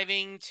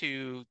driving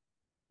to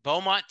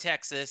Beaumont,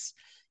 Texas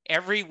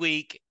every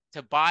week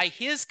to buy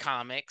his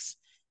comics.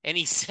 And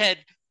he said,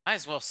 might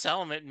as well sell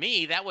them at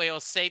me. That way it'll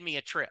save me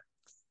a trip.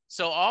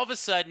 So all of a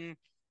sudden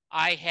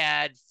I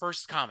had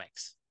First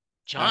Comics,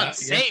 John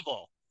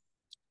Sable.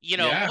 You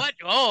know what?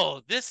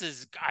 Oh, this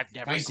is, I've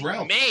never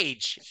seen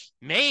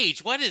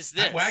Mage. What is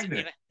this?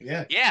 Wagner.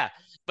 Yeah.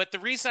 But the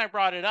reason I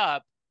brought it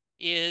up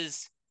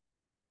is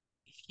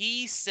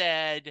he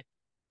said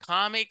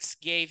comics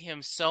gave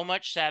him so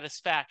much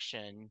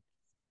satisfaction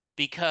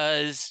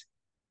because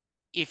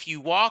if you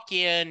walk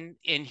in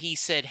and he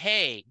said,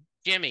 hey,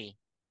 Jimmy,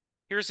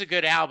 here's a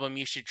good album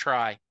you should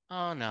try.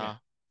 Oh, no. Yeah.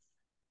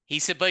 He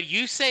said, but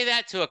you say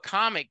that to a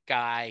comic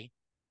guy,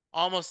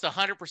 almost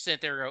 100%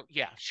 they're go,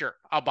 yeah, sure,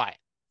 I'll buy it.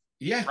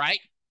 Yeah. Right?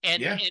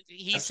 And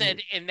he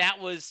said, and that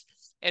was,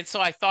 and so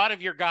I thought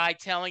of your guy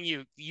telling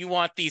you, you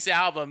want these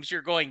albums,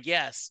 you're going,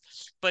 yes.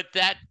 But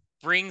that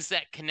brings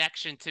that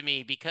connection to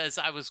me because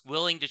I was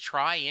willing to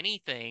try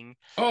anything.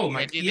 Oh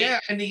my, and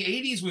the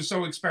 80s was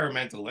so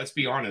experimental, let's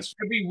be honest.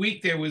 Every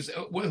week there was,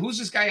 who's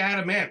this guy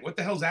Adam Ant? What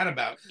the hell's that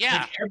about?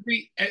 Yeah.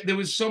 Like there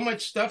was so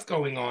much stuff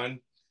going on.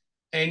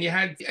 And you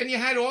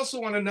had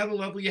also on another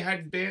level, you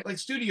had like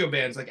studio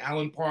bands like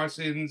Alan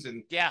Parsons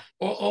and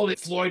all that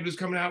Floyd was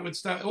coming out with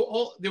stuff.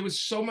 There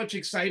was so much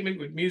excitement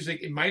with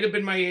music. It might have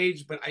been my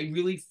age, but I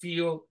really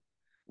feel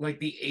like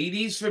the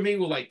 80s for me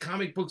were like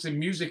comic books and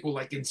music were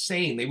like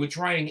insane. They were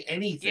trying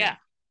anything. Yeah.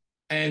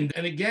 And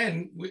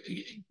again,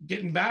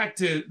 getting back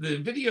to the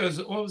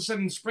videos, all of a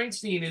sudden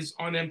Springsteen is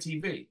on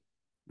MTV,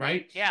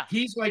 right? Yeah.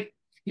 He's like,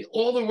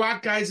 all the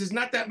rock guys, there's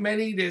not that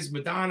many. There's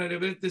Madonna,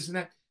 this and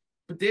that.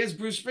 But there's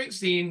Bruce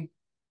Springsteen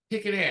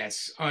kicking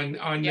ass on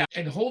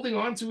and holding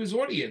on to his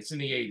audience in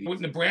the 80s.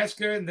 With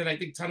Nebraska, and then I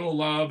think Tunnel of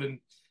Love and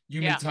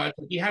Human Touch.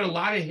 He had a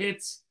lot of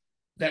hits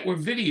that were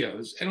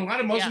videos, and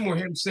most of them were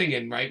him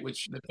singing, right?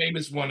 Which the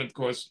famous one, of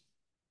course,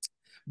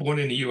 Born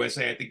in the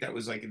USA. I think that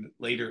was like in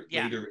later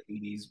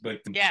 80s. But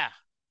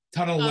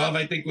Tunnel of Love,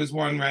 I think, was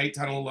one, right?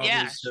 Tunnel of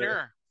Love was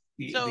sure.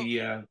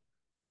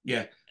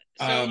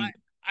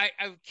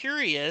 I'm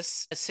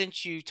curious,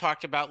 since you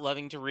talked about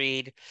loving to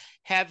read,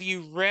 have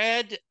you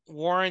read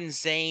Warren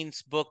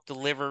Zane's book,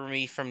 Deliver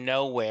Me from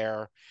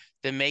Nowhere,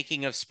 The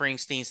Making of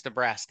Springsteen's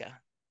Nebraska?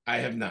 I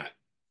have not.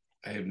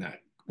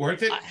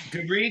 Worth it?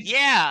 Good read?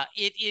 Yeah.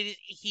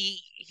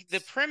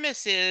 The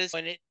premise is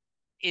when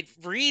it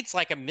reads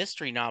like a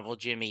mystery novel,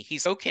 Jimmy.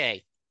 He's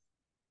okay.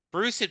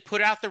 Bruce had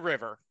put out The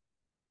River.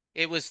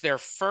 It was their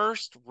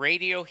first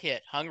radio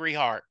hit, Hungry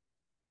Heart.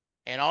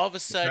 And all of a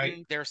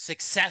sudden, they're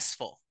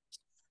successful.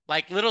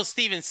 Like Little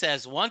Steven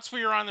says, once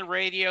we were on the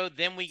radio,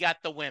 then we got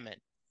the women.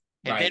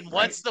 And then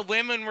once the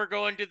women were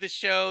going to the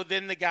show,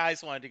 then the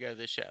guys wanted to go to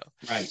the show.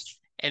 Right.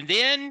 And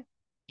then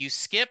you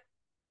skip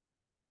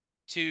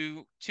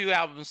to 2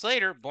 albums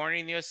later, Born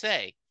in the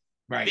USA.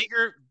 Right.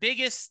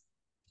 Biggest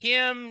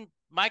him,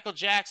 Michael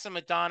Jackson,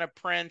 Madonna,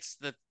 Prince,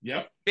 the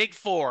big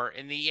 4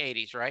 in the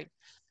 80s, right?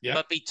 Yeah.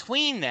 But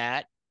between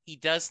that, he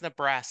does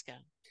Nebraska.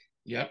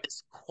 Yep.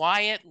 This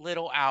quiet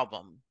little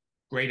album.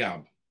 Great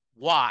album.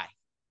 Why?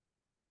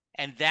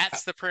 And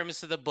that's the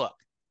premise of the book.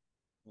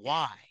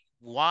 Why?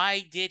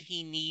 Why did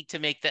he need to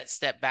make that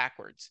step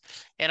backwards?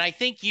 And I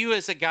think you,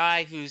 as a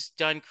guy who's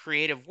done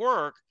creative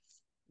work,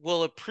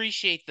 will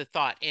appreciate the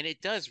thought. And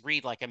it does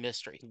read like a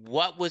mystery.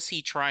 What was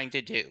he trying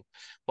to do?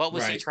 What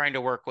was he Right. trying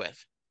to work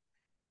with?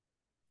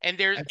 And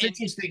there's That's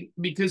interesting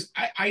because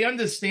I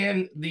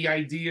understand the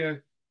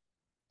idea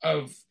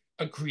of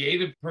a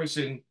creative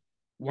person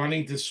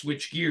wanting to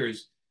switch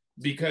gears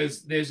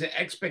because there's an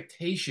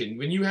expectation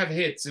when you have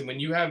hits and when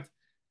you have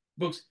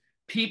books,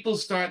 people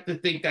start to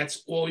think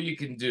that's all you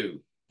can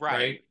do,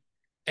 right?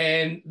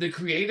 And the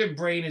creative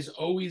brain is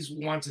always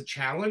wants a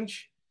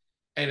challenge,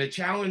 and a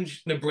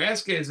challenge.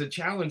 Nebraska is a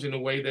challenge in a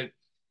way that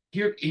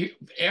here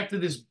after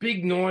this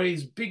big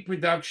noise, big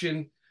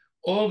production,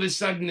 all of a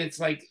sudden it's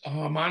like a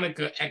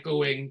harmonica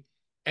echoing,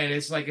 and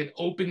it's like an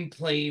open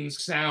plain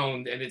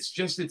sound, and it's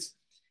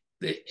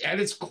at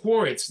its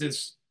core, it's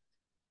this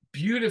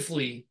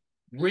beautifully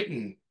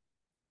written.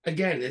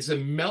 Again, there's a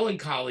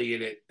melancholy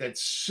in it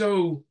that's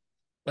so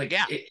like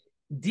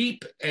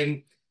deep,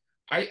 and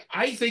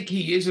I think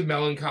he is a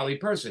melancholy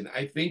person.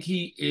 I think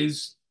he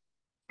is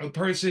a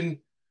person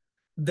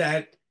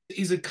that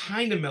is a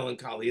kind of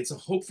melancholy. It's a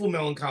hopeful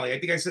melancholy. I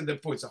think I said that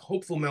before. It's a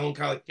hopeful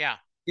melancholy. Yeah.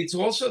 It's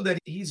also that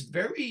he's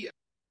very,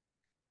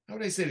 how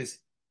would I say this?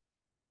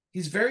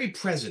 He's very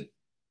present.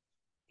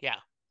 Yeah.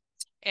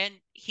 And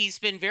he's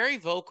been very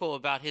vocal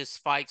about his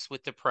fights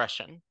with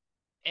depression.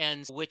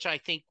 And which I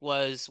think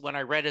was when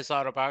I read his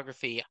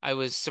autobiography, I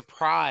was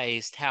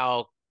surprised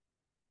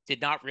did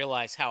not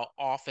realize how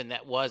often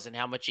that was and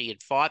how much he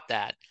had fought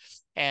that.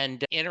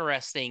 And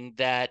interesting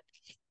that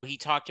he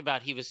talked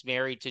about he was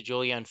married to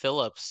Julianne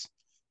Phillips.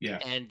 Yeah.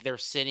 And they're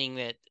sitting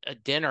at a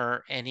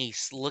dinner and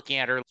he's looking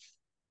at her.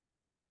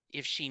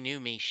 If she knew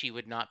me, she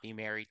would not be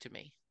married to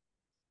me.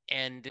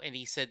 And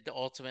he said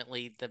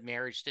ultimately the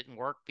marriage didn't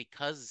work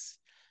because,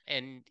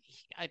 and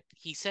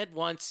he said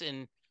once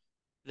in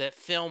the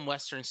film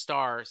Western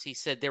Stars, he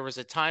said, there was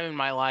a time in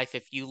my life,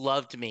 if you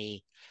loved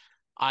me,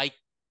 I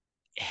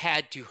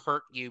had to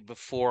hurt you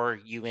before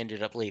you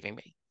ended up leaving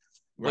me,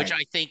 Right. which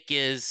I think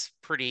is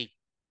pretty,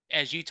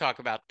 as you talk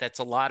about, that's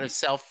a lot of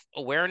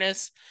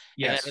self-awareness.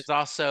 Yes. And that is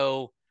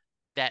also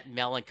that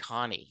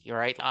melancholy,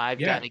 right? Got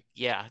to,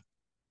 Yeah,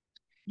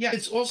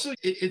 it's also,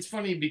 it's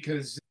funny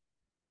because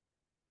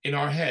in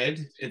our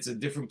head, it's a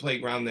different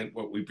playground than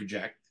what we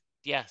project.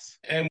 Yes.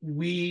 And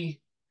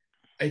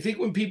I think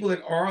when people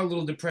that are a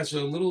little depressed or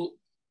a little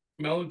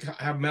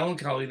have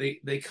melancholy,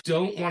 they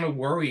don't want to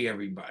worry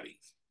everybody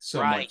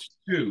so much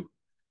too.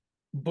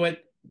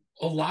 But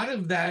a lot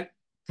of that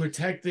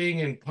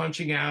protecting and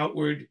punching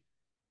outward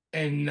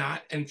and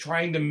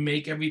trying to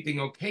make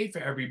everything okay for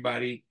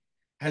everybody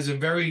has a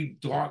very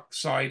dark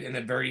side and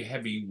a very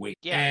heavy weight.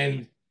 Yeah.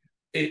 And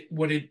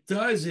what it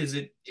does is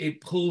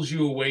it pulls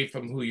you away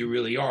from who you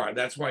really are.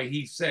 That's why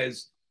he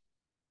says,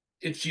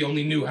 if she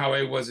only knew how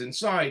I was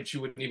inside, she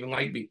wouldn't even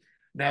like me.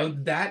 Now,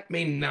 that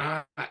may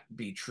not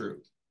be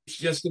true. It's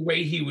just the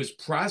way he was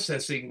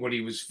processing what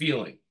he was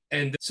feeling.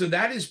 And so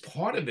that is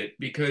part of it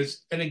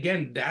because, and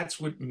again, that's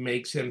what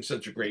makes him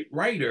such a great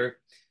writer,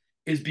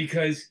 is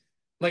because,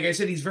 like I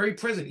said, he's very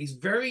present. He's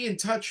very in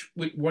touch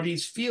with what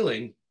he's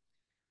feeling.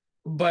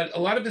 But a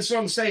lot of his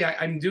songs say,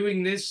 I'm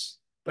doing this,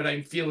 but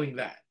I'm feeling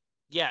that.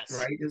 Yes.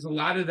 Right? There's a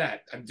lot of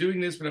that. I'm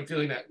doing this, but I'm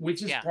feeling that,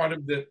 which is part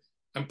of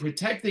I'm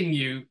protecting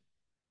you,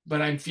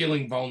 but I'm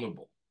feeling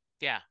vulnerable.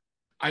 Yeah.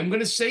 I'm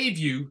going to save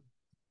you,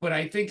 but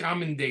I think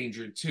I'm in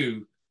danger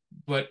too.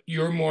 But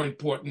you're more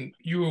important.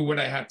 You are what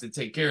I have to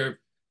take care of.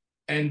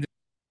 And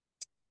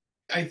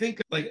I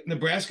think like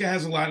Nebraska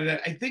has a lot of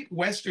that. I think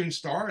Western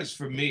Stars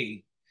for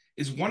me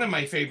is one of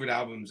my favorite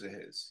albums of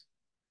his.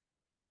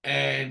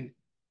 And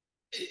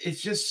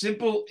it's just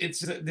simple.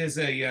 There's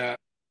a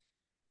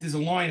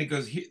line that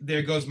goes,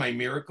 there goes my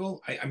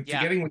miracle. I'm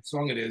forgetting what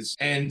song it is.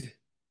 And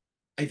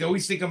I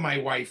always think of my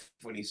wife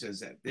when he says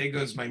that. There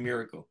goes my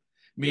miracle.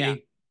 Meaning,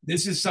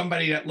 this is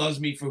somebody that loves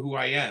me for who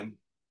I am.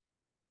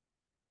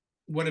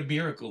 What a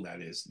miracle that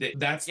is.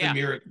 That's the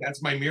miracle.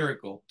 That's my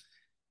miracle.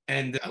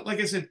 And like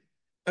I said,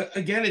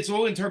 again, it's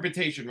all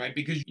interpretation, right?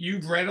 Because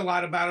you've read a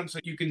lot about him, so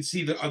you can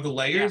see the other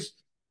layers. Yeah.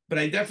 But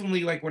I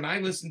definitely, like when I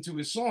listen to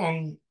his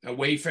song,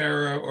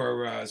 Wayfarer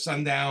or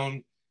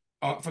Sundown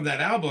from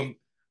that album,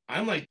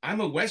 I'm like,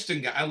 I'm a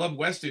Western guy. I love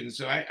Westerns.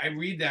 So I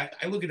read that.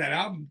 I look at that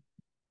album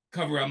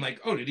cover. I'm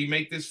like, oh, did he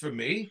make this for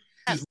me?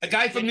 A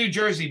guy from New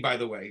Jersey, by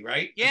the way,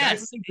 right? Yes. A guy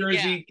from New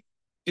Jersey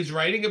is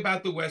writing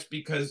about the West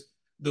because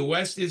the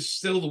West is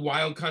still the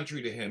wild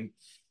country to him.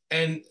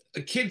 And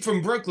a kid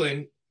from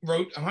Brooklyn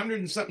wrote 100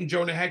 and something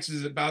Jonah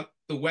Hexes about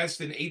the West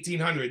in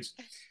 1800s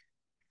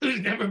who's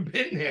never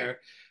been there,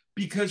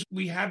 because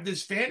we have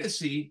this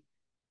fantasy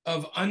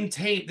of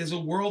untamed. There's a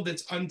world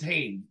that's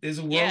untamed. There's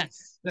a world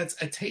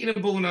that's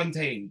attainable and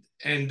untamed.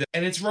 And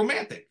it's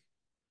romantic.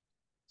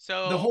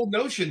 So the whole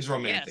notion's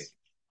romantic.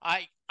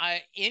 Yes.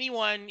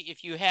 Anyone,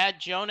 if you had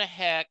Jonah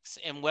Hex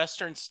and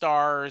Western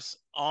Stars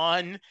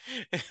on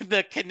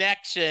the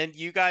connection,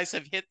 you guys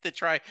have hit the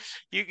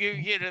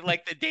you know,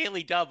 like the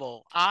daily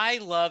double. I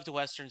loved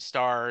Western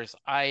Stars.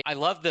 I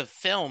loved the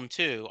film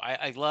too.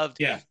 I loved.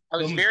 Yeah, I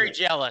was very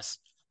jealous.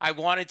 I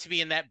wanted to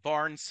be in that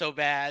barn so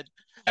bad.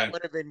 That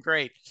would have been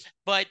great.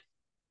 But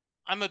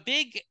I'm a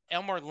big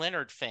Elmore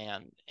Leonard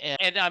fan,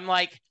 and I'm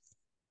like,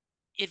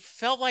 it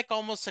felt like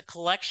almost a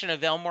collection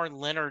of Elmore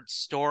Leonard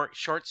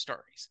short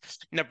stories.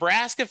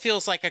 Nebraska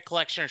feels like a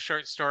collection of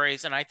short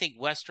stories, and I think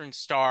Western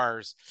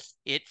Stars,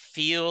 it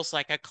feels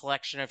like a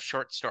collection of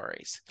short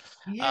stories.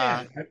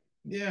 Yeah,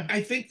 yeah.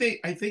 I think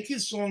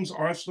his songs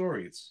are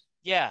stories.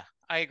 Yeah,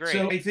 I agree.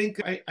 So I think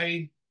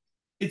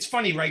it's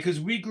funny, right? Because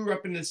we grew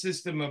up in the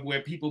system of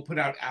where people put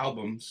out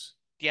albums,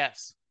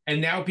 Yes. and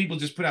now people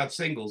just put out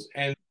singles.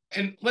 And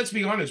let's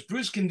be honest,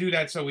 Bruce can do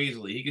that so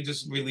easily. He can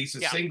just release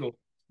a Yeah. single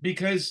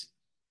because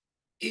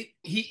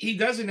he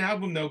does an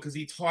album though because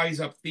he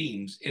ties up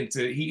themes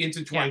he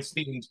intertwines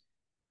themes,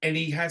 and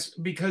he has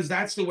because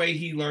that's the way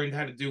he learned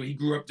how to do it. He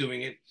grew up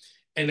doing it,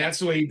 and that's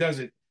the way he does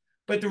it.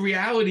 But the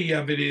reality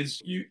of it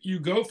is, you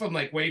go from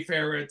like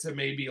Wayfarer to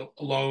maybe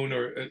Alone,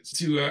 or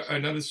to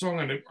another song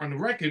on the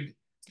record,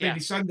 Yeah.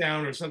 maybe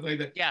Sundown or something like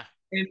that. Yeah.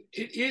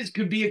 And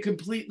could be a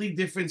completely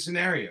different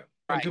scenario.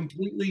 Right.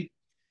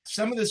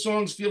 Some of the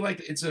songs feel like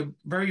it's a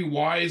very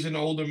wise and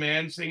older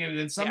man singing, and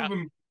then some of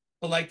them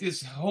are like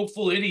this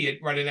hopeful idiot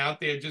running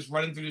out there, just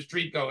running through the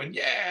street going,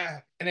 yeah.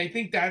 And I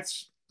think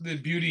that's the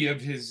beauty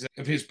of his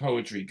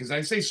poetry. Because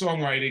I say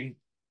songwriting.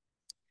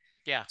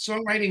 Yeah.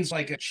 Songwriting's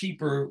like a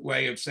cheaper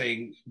way of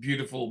saying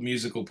beautiful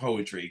musical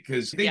poetry.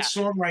 Because I think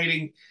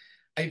songwriting,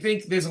 I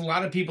think there's a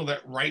lot of people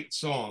that write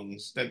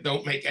songs that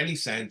don't make any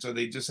sense, or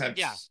they just have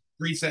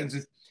three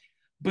sentences.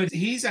 But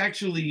he's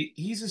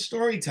a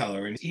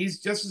storyteller, and he's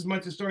just as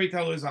much a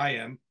storyteller as I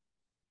am.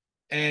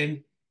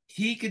 And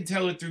he can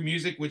tell it through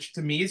music, which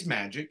to me is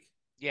magic.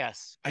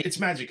 Yes. It's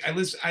magic.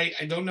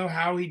 I don't know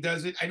how he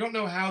does it. I don't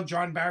know how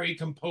John Barry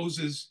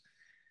composes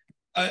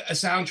a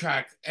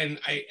soundtrack, and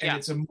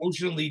it's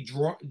emotionally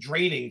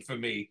draining for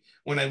me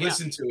when I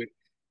listen to it.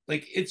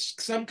 Like, it's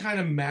some kind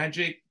of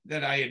magic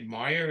that I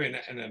admire,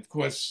 and of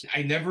course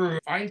I never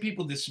find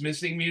people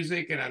dismissing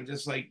music, and I'm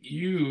just like,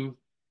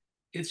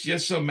 it's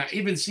just so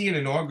even seeing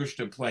an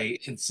orchestra play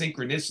in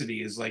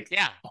synchronicity is like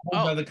a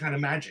whole other kind of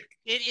magic.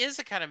 It is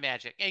a kind of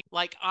magic.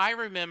 Like, I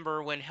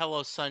remember when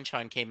Hello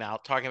Sunshine came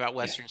out, talking about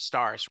Western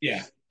Stars.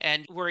 Yeah.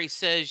 And where he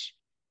says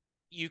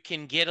you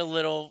can get a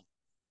little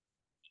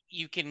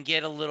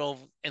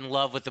in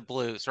love with the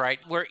blues, right?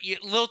 Where you're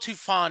a little too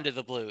fond of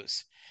the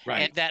blues.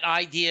 Right. And that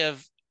idea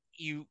of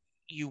you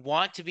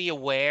want to be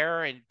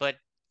aware, but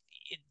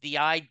the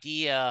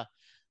idea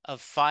of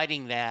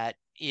fighting that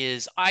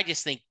is, I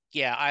just think,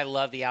 I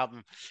love the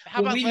album.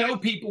 We know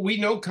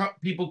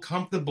people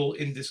comfortable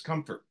in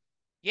discomfort.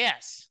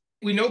 Yes.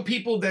 We know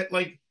people that,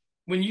 like,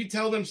 when you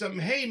tell them something,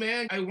 hey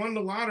man, I won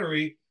the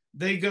lottery,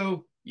 they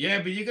go,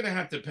 yeah, but you're gonna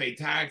have to pay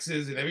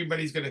taxes, and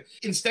everybody's gonna,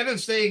 instead of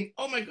saying,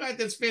 oh my God,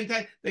 that's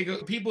fantastic, they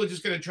go, people are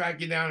just gonna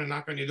track you down and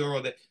knock on your door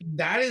all day.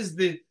 That is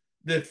the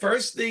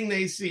first thing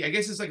they see. I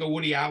guess it's like a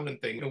Woody Allen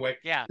thing in a way.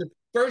 Yeah. The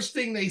first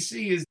thing they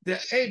see is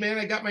that, hey man,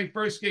 I got my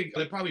first gig.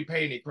 They're probably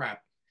paying you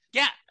crap.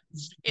 Yeah.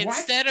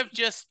 Instead of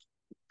just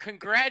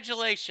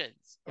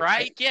congratulations,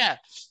 right? Yeah.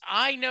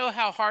 I know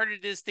how hard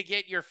it is to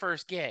get your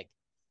first gig.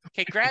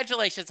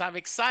 Congratulations. I'm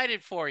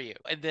excited for you.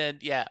 And then,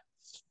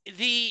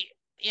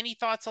 any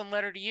thoughts on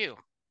Letter to You?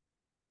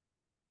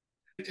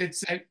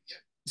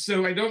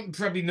 So I don't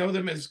probably know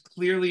them as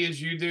clearly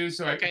as you do.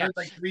 So Okay. I heard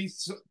like three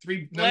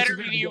Letter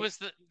to You was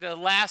the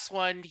last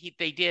one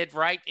they did,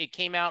 right? It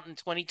came out in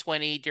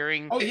 2020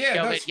 during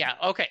COVID. Yeah.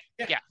 Okay.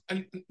 Yeah.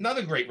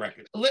 Another great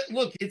record.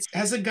 Look,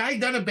 has a guy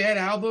done a bad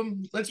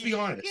album? Let's be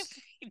honest.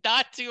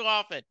 Not too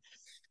often.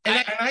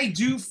 And I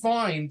do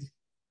find,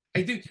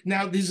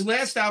 now his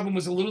last album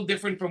was a little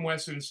different from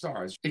Western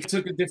Stars. It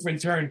took a different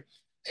turn.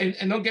 And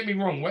don't get me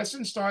wrong,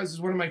 Western Stars is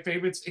one of my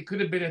favorites. It could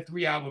have been a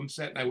 3-album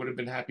set, and I would have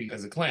been happy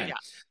as a clan. Yeah.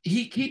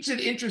 He keeps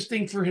it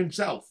interesting for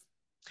himself.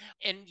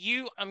 And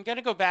I'm going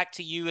to go back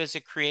to you as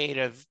a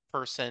creative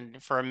person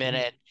for a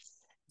minute,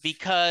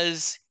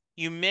 because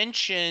you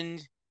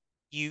mentioned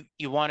you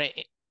want to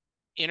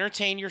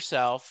entertain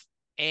yourself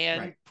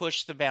and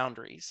push the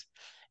boundaries.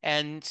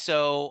 And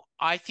so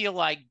I feel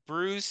like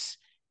Bruce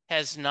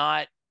has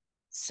not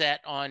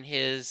set on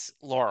his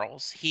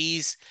laurels.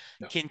 He's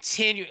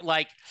continuing.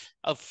 Like,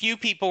 a few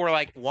people were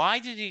like, why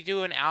did he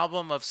do an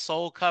album of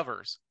soul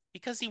covers?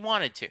 Because he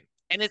wanted to,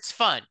 and it's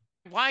fun.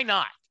 Why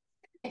not?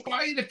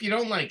 Buy it if you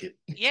don't like it.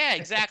 Yeah,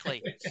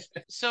 exactly.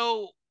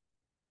 So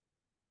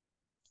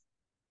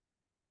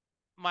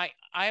I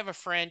have a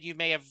friend, you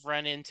may have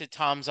run into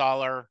Tom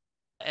Zoller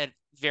at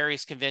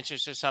various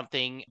conventions or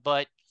something,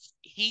 but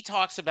he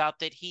talks about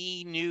that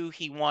he knew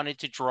he wanted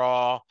to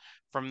draw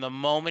from the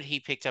moment he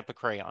picked up a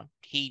crayon.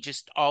 He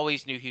just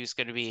always knew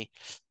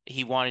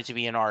he wanted to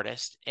be an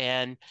artist.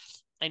 And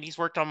he's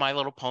worked on My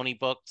Little Pony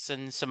books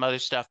and some other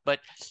stuff. But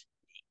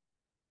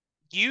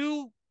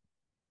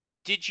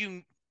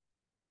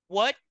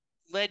what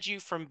led you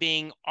from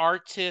being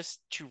artist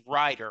to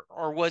writer,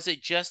 or was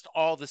it just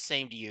all the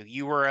same to you?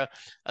 You were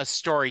a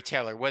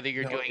storyteller, whether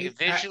you're doing it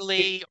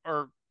visually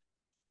or.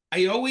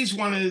 I always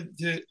wanted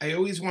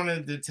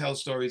to tell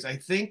stories. I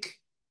think,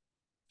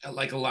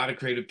 like a lot of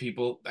creative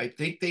people, I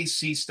think they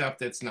see stuff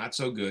that's not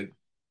so good.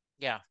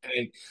 Yeah.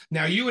 And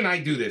now you and I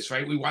do this,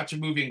 right? We watch a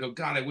movie and go,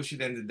 God, I wish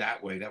it ended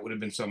that way. That would have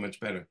been so much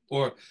better.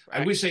 Or I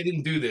Right. wish they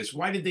didn't do this.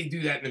 Why did they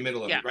do that in the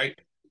middle of Yeah. it, right?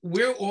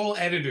 We're all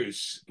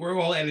editors. We're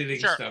all editing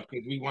Sure. stuff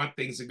because we want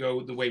things to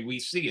go the way we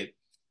see it.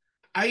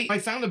 I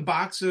found a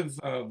box of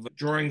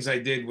drawings I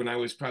did when I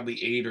was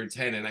probably 8 or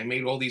 10, and I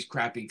made all these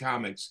crappy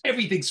comics.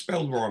 Everything's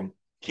spelled wrong.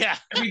 Yeah.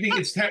 Everything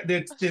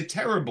they're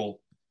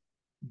terrible.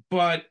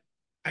 But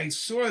I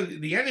saw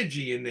the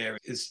energy in there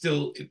is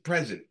still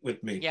present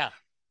with me. Yeah.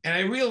 And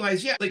I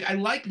realized, yeah, like I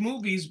like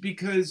movies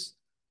because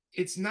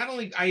it's not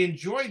only I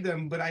enjoy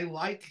them, but I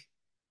like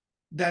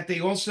that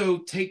they also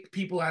take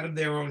people out of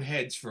their own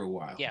heads for a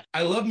while. Yeah.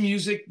 I love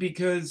music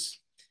because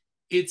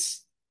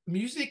it's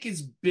music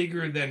is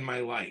bigger than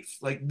my life.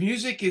 Like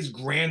music is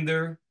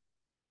grander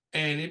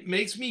and it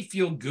makes me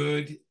feel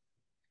good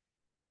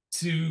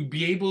to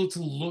be able to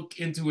look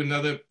into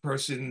another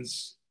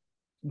person's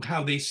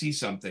how they see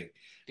something.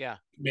 Yeah.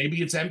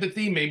 Maybe it's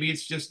empathy, maybe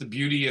it's just the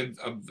beauty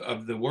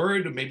of the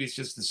word, or maybe it's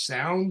just the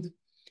sound.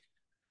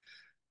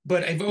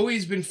 But I've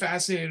always been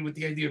fascinated with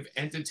the idea of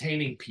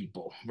entertaining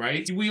people,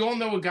 right? We all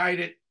know a guy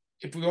that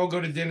if we all go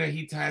to dinner,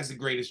 he has the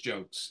greatest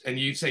jokes. And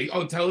you say,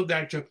 oh, tell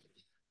that joke.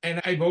 And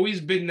I've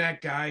always been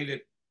that guy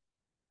that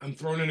I'm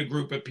thrown in a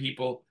group of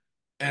people.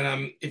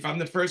 And if I'm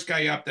the first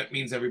guy up, that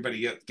means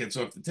everybody gets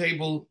off the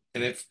table.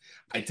 And if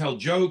I tell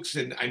jokes,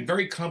 and I'm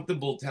very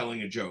comfortable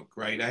telling a joke,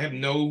 right? I have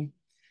no,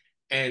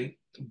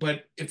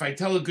 but if I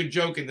tell a good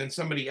joke and then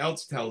somebody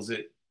else tells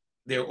it,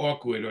 they're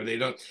awkward or they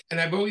don't. And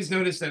I've always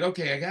noticed that,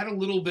 okay, I got a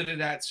little bit of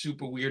that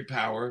super weird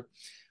power.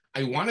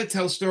 I want to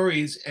tell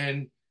stories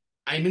and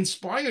I'm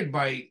inspired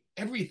by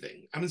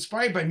everything. I'm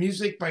inspired by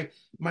music. By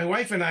my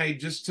wife and I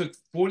just took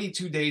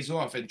 42 days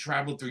off and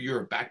traveled through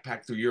Europe,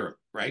 backpacked through Europe,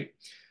 right?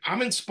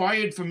 I'm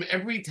inspired from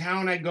every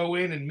town I go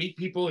in and meet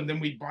people. And then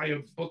we buy a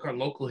book on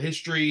local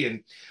history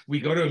and we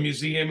go to a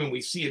museum and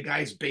we see a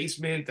guy's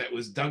basement that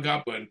was dug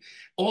up and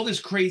all this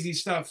crazy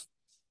stuff.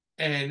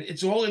 And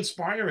it's all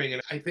inspiring.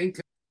 And I think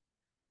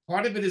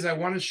part of it is I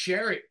want to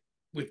share it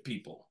with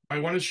people. I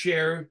want to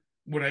share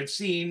what I've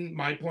seen,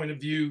 my point of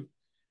view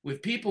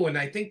with people. And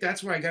I think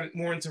that's where I got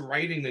more into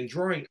writing than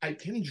drawing. I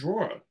can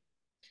draw.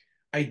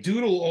 I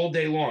doodle all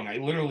day long.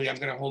 I'm going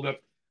to hold up.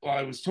 While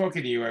I was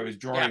talking to you, I was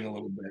drawing a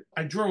little bit.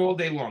 I draw all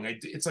day long.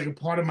 It's like a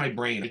part of my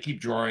brain. I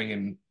keep drawing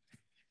and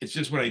it's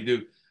just what I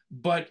do.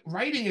 But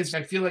writing is,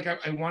 I feel like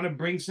I want to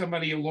bring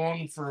somebody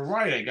along for a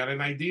ride. I got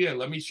an idea.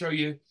 Let me show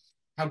you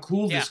how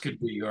cool this could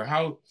be, or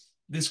how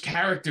this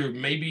character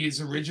maybe is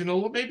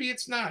original, or maybe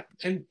it's not.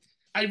 And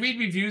I read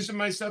reviews of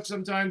my stuff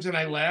sometimes and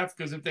I laugh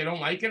because if they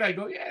don't like it, I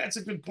go, yeah, that's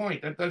a good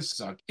point. That does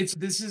suck.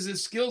 This is a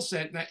skill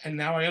set. And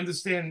now I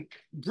understand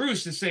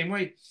Bruce the same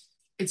way.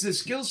 It's a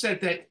skill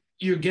set that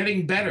you're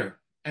getting better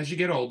as you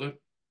get older,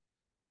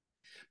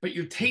 but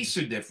your tastes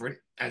are different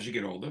as you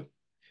get older.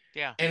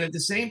 Yeah. And at the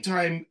same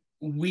time,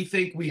 we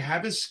think we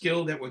have a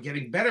skill that we're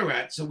getting better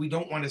at, so we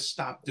don't want to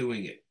stop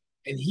doing it.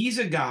 And he's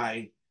a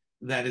guy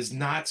that has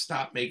not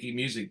stopped making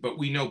music, but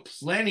we know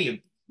plenty of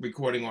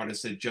recording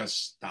artists that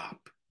just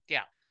stop.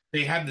 Yeah.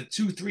 They have the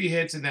 2-3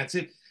 hits and that's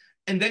it.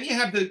 And then you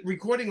have the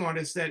recording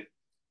artists that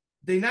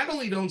they not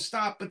only don't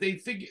stop, but they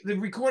figure the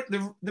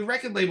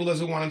record label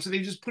doesn't want them, so they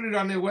just put it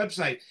on their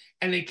website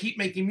and they keep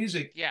making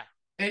music. Yeah.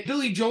 And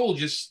Billy Joel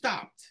just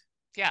stopped.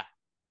 Yeah.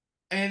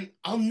 And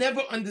I'll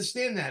never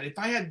understand that. If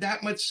I had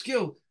that much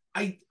skill,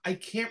 I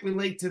can't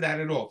relate to that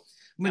at all.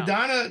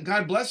 Madonna,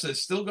 God bless her,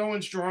 still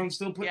going strong,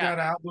 still putting out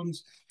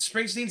albums.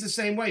 Springsteen's the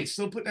same way,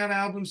 still putting out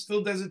albums,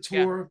 still does a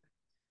tour.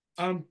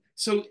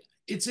 So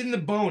it's in the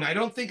bone. I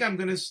don't think I'm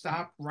going to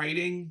stop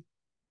writing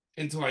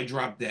until I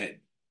drop dead,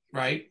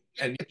 right?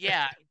 And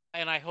yeah,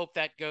 and I hope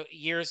that go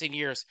years and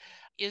years.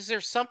 Is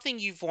there something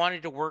you've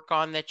wanted to work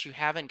on that you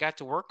haven't got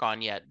to work on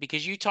yet?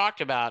 Because you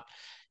talked about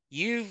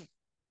you've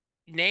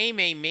name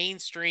a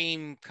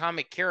mainstream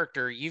comic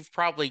character, you've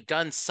probably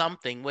done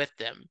something with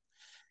them.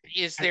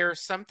 Is there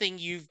something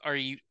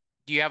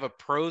do you have a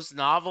prose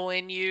novel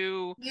in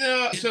you?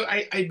 No, so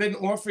I've been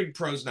offered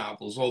prose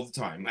novels all the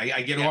time.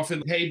 I get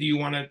offered, hey, do you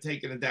want to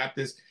take and adapt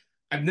this?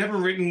 I've never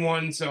written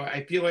one, so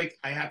I feel like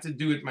I have to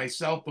do it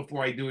myself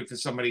before I do it for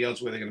somebody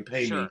else where they're going to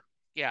pay me.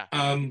 Yeah.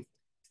 I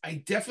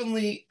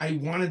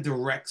want to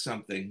direct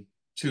something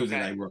too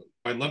that I wrote.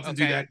 I'd love to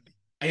do that.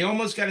 I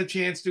almost got a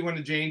chance to on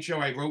the Jane Show.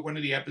 I wrote one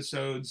of the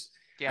episodes.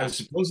 I was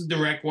supposed to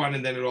direct one,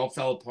 and then it all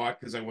fell apart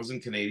because I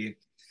wasn't Canadian.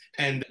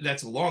 And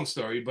that's a long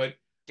story, but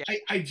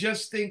I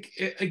just think,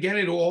 again,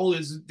 it all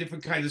is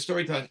different kinds of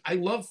storytelling. I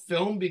love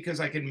film because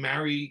I can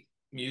marry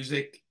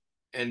music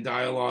and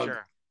dialogue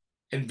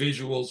and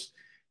visuals.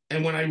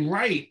 And when I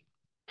write,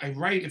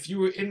 if you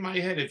were in my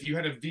head, if you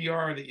had a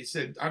VR that you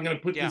said, I'm going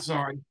to put this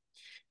on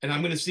and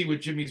I'm going to see what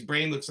Jimmy's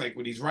brain looks like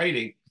when he's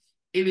writing,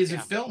 it is a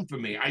film for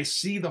me. I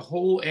see the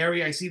whole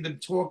area. I see them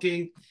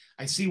talking.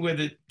 I see where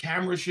the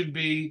camera should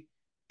be.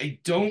 I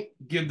don't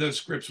give those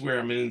scripts where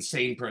I'm an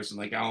insane person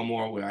like Alan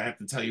Moore, where I have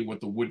to tell you what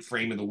the wood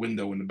frame of the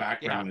window in the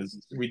background is.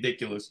 It's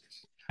ridiculous.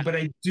 But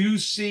I do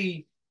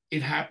see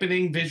it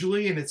happening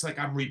visually, and it's like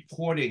I'm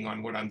reporting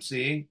on what I'm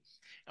seeing.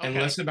 and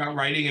Okay. less about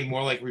writing and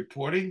more like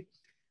reporting.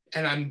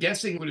 And I'm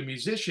guessing with a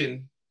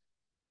musician,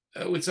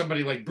 with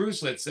somebody like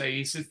Bruce, let's say,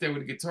 he sits there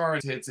with a guitar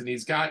and hits, and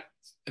he's got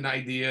an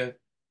idea,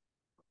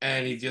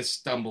 and he just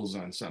stumbles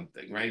on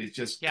something, right? It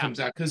just Yeah. comes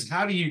out. Because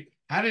how do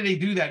they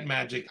do that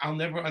magic? I'll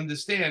never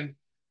understand.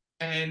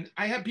 And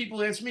I have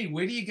people ask me,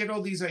 where do you get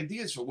all these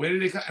ideas from? Where do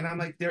they come? And I'm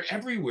like, they're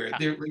everywhere. Yeah.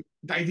 They're like,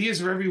 the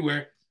ideas are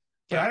everywhere.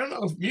 But Yeah. I don't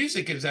know if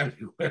music is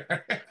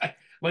everywhere.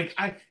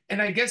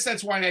 And I guess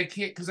that's why I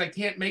can't, because I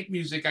can't make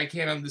music. I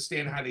can't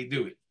understand how they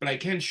do it. But I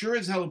can sure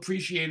as hell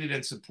appreciate it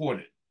and support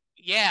it.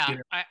 Yeah. You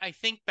know? I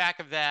think back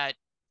of that,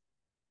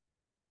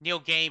 Neil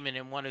Gaiman,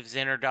 in one of his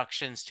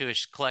introductions to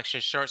his collection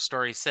of short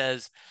stories,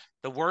 says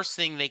the worst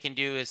thing they can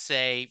do is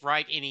say,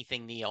 write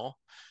anything, Neil.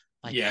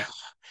 Like, Yeah,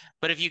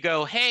 but if you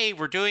go, hey,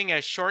 we're doing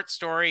a short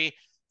story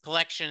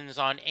collections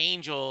on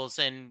angels,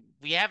 and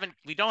we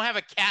don't have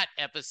a cat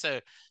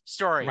episode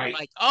story. right.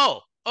 Like,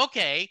 oh,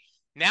 okay.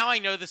 Now I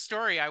know the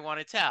story I want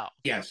to tell,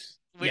 Yes,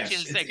 which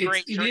yes. is a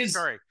great It short is.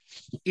 story.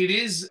 It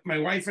is. My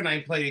wife and I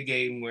play a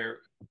game where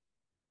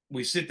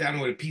we sit down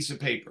with a piece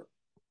of paper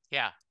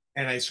Yeah.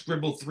 and I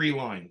scribble 3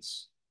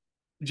 lines,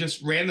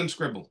 just random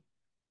scribble.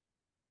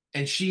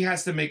 And she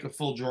has to make a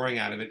full drawing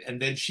out of it.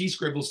 And then she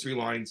scribbles 3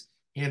 lines,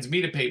 hands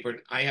me the paper, and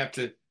I have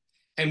to,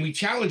 and we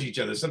challenge each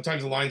other.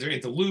 Sometimes the lines are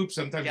into loops,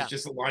 sometimes Yeah. it's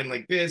just a line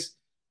like this.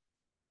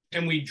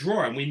 And we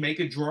draw and we make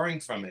a drawing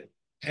from it.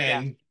 Yeah.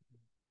 And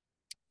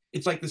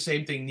it's like the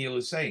same thing Neil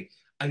is saying.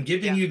 I'm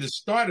giving Yeah. you the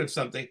start of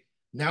something.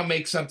 Now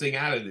make something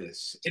out of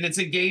this. And it's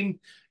a game.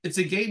 It's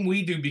a game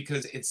we do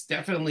because it's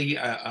definitely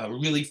a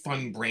really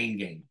fun brain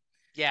game.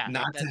 Yeah.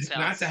 Not That not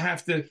sounds. to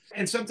have to.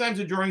 And sometimes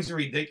the drawings are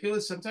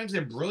ridiculous. Sometimes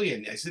they're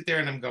brilliant. I sit there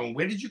and I'm going,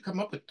 where did you come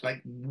up with?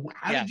 Like,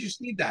 how Yeah. did you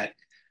see that?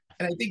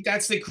 And I think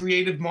that's the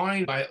creative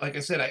mind. Like I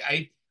said,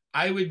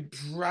 I would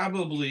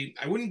probably,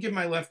 I wouldn't give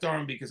my left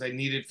arm because I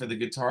need it for the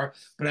guitar,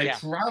 but I'd Yeah.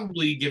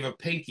 probably give a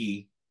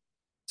pinky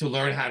to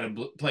learn how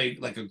to play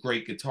like a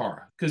great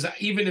guitar. Because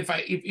even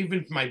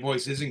if my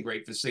voice isn't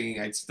great for singing,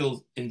 I'd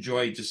still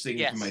enjoy just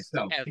singing for Yes.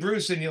 myself.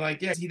 Bruce, and you're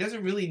like, yeah, he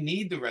doesn't really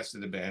need the rest of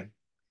the band.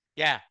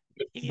 Yeah.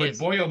 He But is.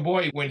 boy, oh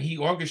boy, when he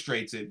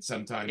orchestrates it,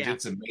 sometimes Yeah.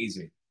 it's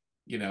amazing.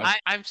 You know,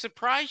 I'm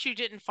surprised you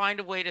didn't find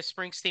a way to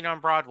Springsteen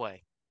on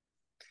Broadway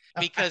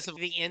because of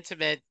the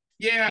intimate.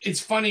 yeah, it's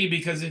funny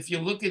because if you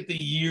look at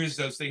the years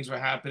those things were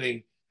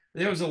happening,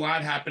 there was a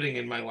lot happening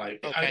in my life.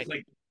 Okay.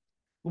 Like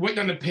written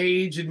on the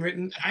page and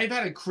written. I've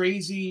had a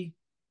crazy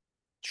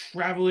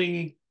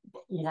traveling,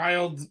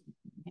 wild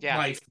Yeah.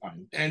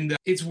 lifetime, and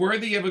it's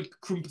worthy of a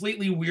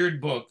completely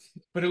weird book.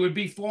 But it would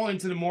be fall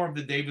into the more of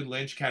the David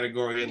Lynch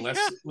category, and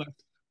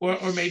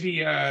or maybe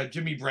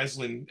Jimmy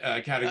Breslin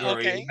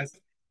category, Okay.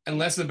 and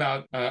less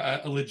about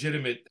a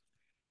legitimate.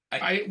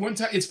 I one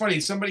time, it's funny.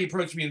 Somebody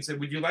approached me and said,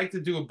 "Would you like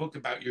to do a book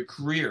about your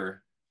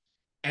career?"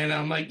 And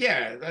I'm like,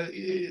 "Yeah,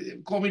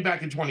 call me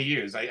back in 20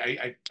 years. I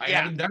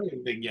Yeah. haven't done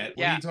anything yet. What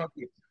Yeah. are you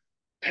talking?"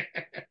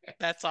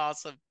 That's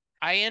awesome.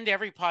 I end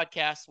every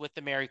podcast with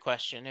the Mary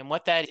question. And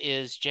what that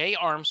is, Jay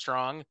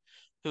Armstrong,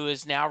 who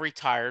is now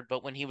retired,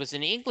 but when he was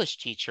an English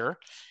teacher,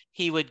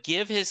 he would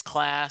give his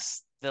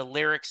class the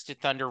lyrics to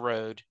Thunder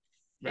Road,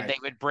 and they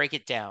Right. would break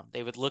it down.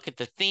 They would look at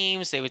the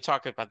themes, they would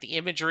talk about the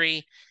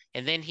imagery,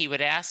 and then he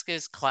would ask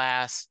his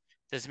class,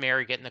 does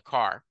Mary get in the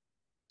car?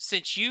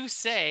 Since you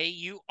say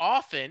you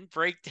often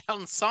break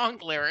down song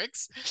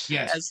lyrics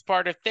Yes. as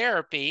part of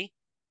therapy,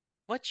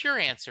 what's your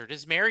answer?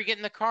 Does Mary get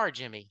in the car,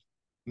 Jimmy?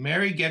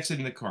 Mary gets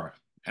in the car,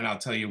 and I'll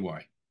tell you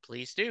why.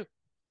 Please do.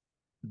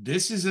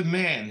 This is a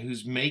man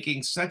who's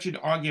making such an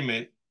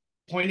argument,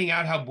 pointing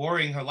out how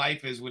boring her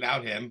life is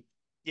without him.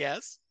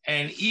 Yes.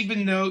 And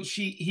even though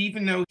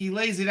he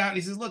lays it out, and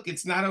he says, "Look,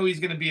 it's not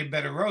always going to be a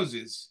bed of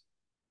roses,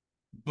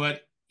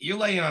 but you're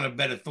laying on a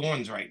bed of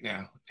thorns right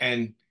now,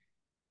 and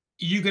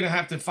you're going to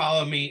have to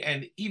follow me."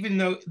 And even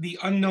though the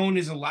unknown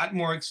is a lot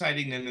more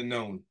exciting than the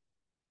known,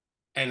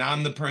 and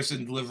I'm the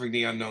person delivering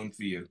the unknown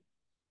for you.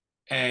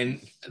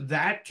 And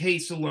that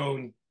case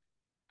alone,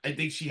 I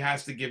think she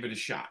has to give it a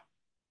shot.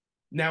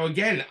 Now,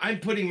 again, I'm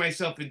putting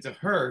myself into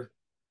her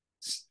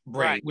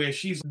brain, Right. where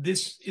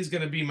this is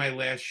going to be my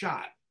last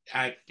shot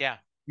at Yeah.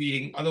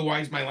 being,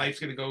 otherwise my life's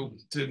going to go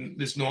to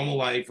this normal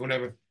life,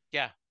 whatever.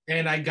 Yeah.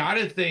 And I got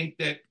to think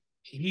that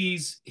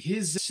his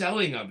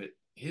selling of it,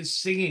 his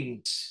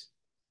singing,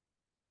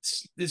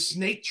 this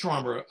snake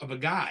charmer of a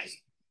guy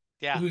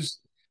Yeah. who's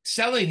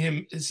selling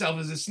himself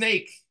as a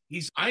snake.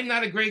 I'm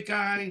not a great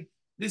guy.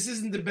 This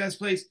isn't the best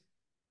place.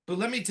 But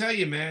let me tell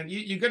you, man,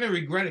 you're going to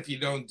regret if you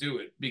don't do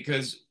it,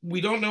 because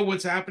we don't know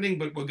what's happening,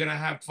 but we're going to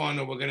have fun,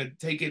 or we're going to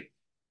take it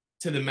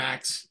to the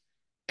max.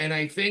 And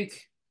I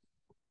think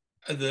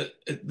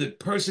the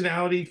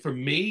personality for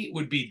me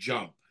would be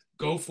jump.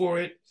 Go for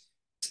it.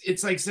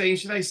 It's like saying,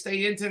 should I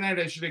stay in tonight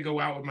or should I go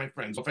out with my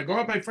friends? If I go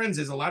out with my friends,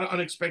 there's a lot of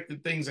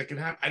unexpected things that can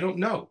happen. I don't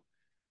know.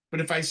 But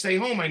if I stay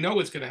home, I know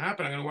what's going to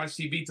happen. I'm going to watch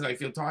TV till I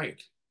feel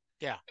tired.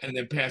 Yeah. And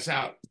then pass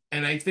out.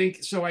 And I think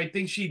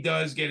she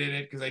does get in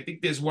it, because I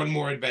think there's one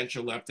more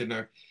adventure left in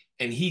her.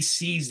 And he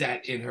sees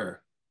that in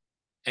her.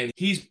 And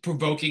he's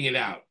provoking it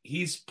out.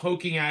 He's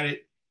poking at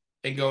it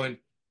and going,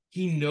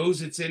 he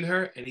knows it's in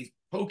her and he's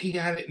poking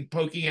at it and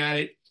poking at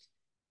it,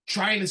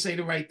 trying to say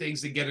the right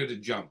things to get her to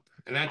jump.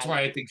 And that's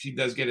why I think she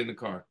does get in the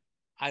car.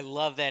 I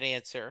love that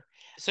answer.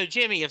 So,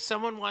 Jimmy, if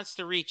someone wants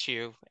to reach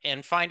you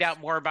and find out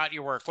more about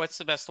your work, what's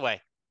the best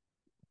way?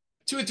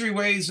 2 or 3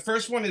 ways. The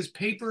first one is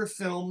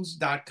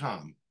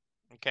paperfilms.com.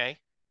 Okay.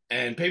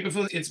 And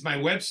Paperfilms, it's my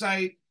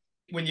website.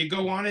 When you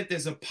go on it,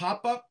 there's a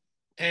pop-up,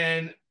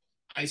 and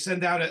I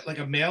send out like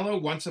a mailer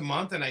once a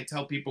month, and I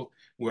tell people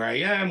where I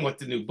am, what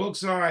the new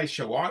books are. I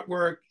show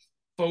artwork,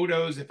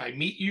 photos. If I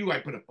meet you, I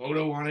put a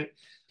photo on it.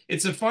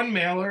 It's a fun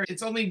mailer.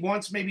 It's only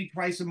once, maybe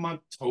twice a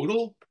month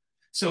total.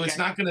 So It's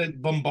not going to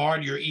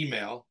bombard your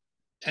email.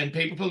 And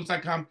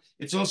paperfilms.com,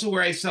 it's also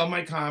where I sell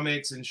my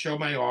comics and show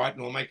my art,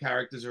 and all my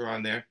characters are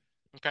on there.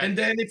 Okay. And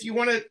then if you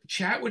want to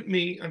chat with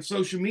me on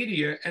social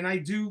media, and I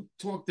do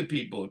talk to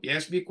people. If you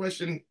ask me a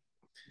question,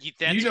 we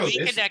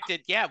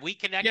connected. Yeah, we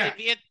connected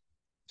via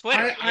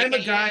Twitter. I'm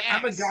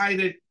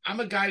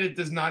a guy that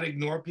does not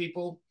ignore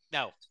people.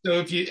 No. So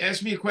if you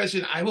ask me a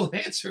question, I will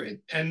answer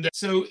it. And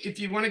so if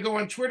you want to go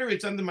on Twitter,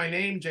 it's under my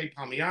name, Jay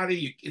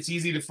Palmiotti. It's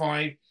easy to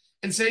find.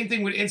 And same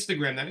thing with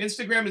Instagram. Now,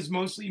 Instagram is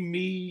mostly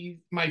me,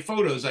 my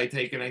photos I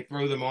take and I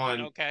throw them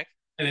on. Okay.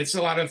 And it's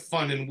a lot of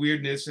fun and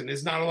weirdness, and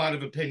there's not a lot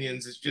of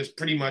opinions. It's just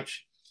pretty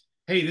much,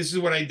 hey, this is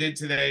what I did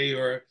today,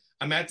 or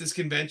I'm at this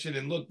convention,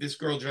 and look, this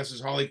girl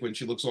dresses Harley Quinn.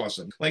 She looks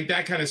awesome. Like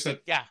that kind of stuff.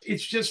 Yeah.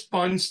 It's just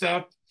fun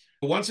stuff.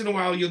 Once in a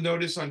while, you'll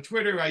notice on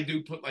Twitter, I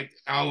do put like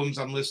albums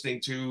I'm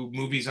listening to,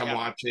 movies I'm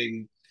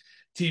watching,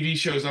 TV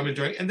shows I'm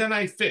enjoying. And then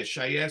I fish.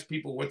 I ask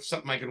people what's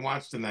something I can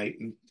watch tonight.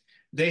 And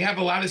they have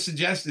a lot of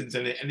suggestions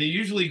in it, and they're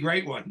usually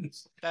great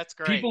ones. That's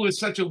great. People with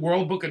such a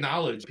world book of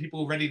knowledge,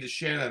 people ready to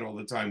share that all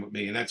the time with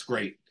me, and that's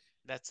great.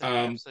 That's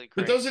absolutely great.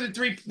 But those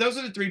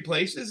are the three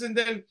places. And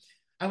then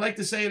I like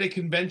to say at a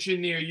convention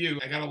near you,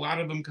 I got a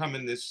lot of them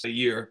coming this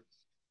year.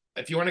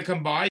 If you want to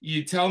come by,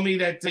 you tell me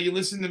that you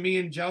listen to me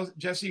and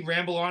Jesse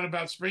ramble on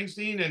about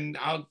Springsteen, and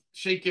I'll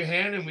shake your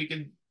hand and we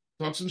can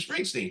talk some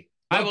Springsteen.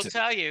 I will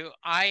tell you,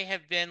 I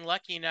have been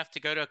lucky enough to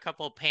go to a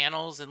couple of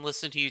panels and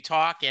listen to you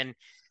talk. And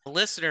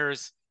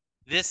listeners,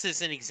 this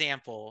is an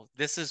example.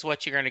 This is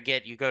what you're going to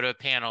get. You go to a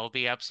panel, it'll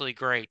be absolutely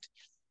great.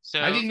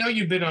 So I didn't know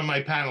you've been on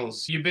my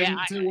panels. You've been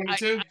to one or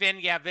two?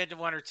 I've been to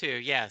one or two.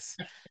 Yes.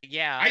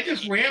 Yeah. I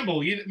just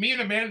ramble. Me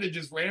and Amanda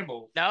just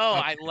ramble. No,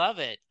 I love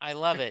it. I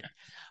love it.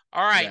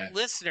 All right,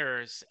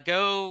 listeners,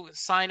 go to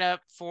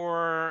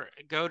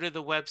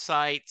the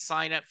website,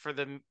 sign up for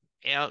the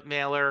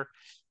mailer,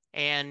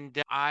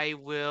 and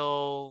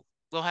we'll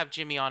have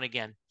Jimmy on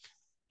again.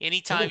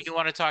 Anytime you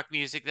want to talk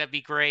music, that'd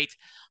be great.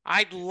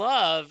 I'd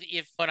love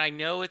but I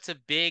know it's a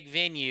big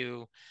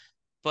venue,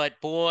 but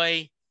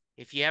boy,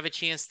 if you have a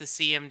chance to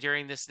see him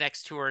during this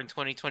next tour in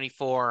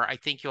 2024, I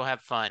think you'll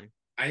have fun.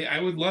 I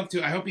would love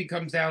to. I hope he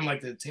comes down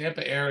like the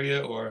Tampa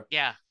area or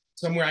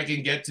somewhere I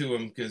can get to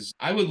him, because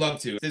I would love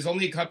to. There's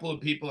only a couple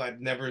of people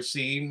I've never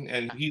seen,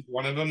 and he's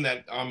one of them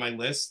that on my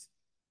list.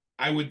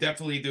 I would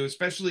definitely do,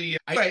 especially,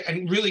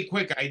 and really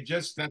quick,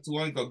 not too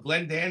long ago,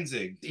 Glenn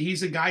Danzig.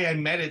 He's a guy I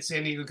met at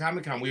San Diego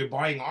Comic-Con. We were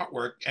buying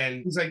artwork,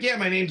 and he's like, yeah,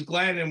 my name's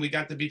Glenn, and we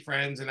got to be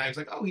friends. And I was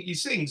like, oh, he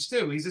sings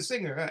too. He's a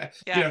singer.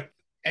 Yeah. You know?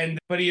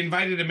 But he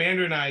invited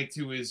Amanda and I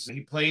to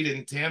he played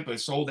in Tampa,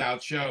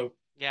 sold-out show.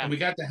 Yeah. And we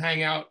got to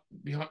hang out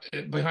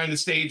behind the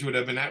stage with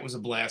him, and that was a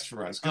blast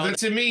for us. Because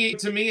to me,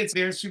 it's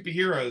their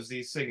superheroes,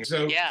 these singers.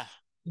 So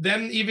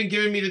them even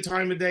giving me the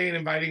time of day and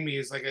inviting me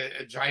is like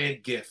a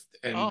giant gift.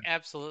 And,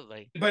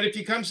 absolutely. But if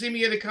you come see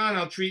me at a con,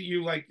 I'll treat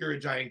you like you're a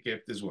giant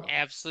gift as well.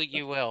 Absolutely,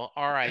 you will.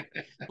 All right.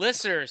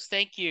 Listeners,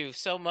 thank you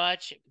so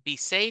much. Be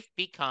safe,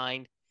 be kind,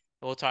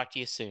 and we'll talk to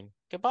you soon.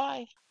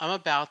 Goodbye. I'm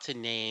about to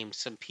name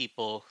some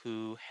people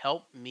who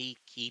help me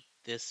keep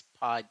this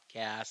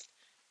podcast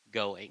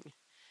going.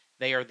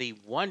 They are the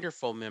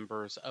wonderful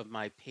members of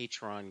my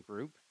Patreon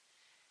group.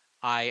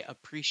 I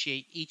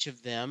appreciate each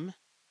of them.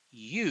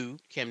 You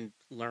can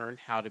learn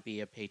how to be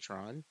a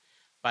patron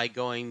by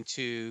going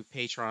to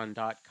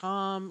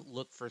patreon.com,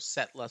 look for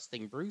Set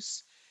Lusting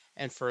Bruce,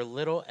 and for as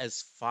little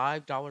as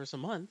 $5 a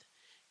month,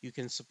 you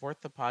can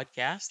support the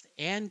podcast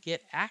and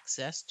get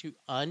access to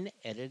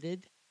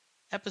unedited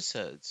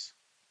episodes.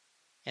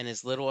 And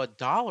as little as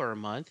 $1 a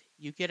month,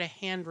 you get a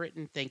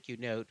handwritten thank you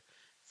note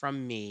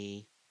from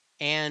me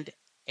and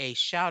a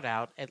shout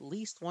out at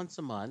least once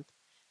a month,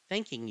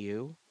 thanking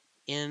you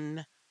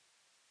in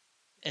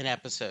an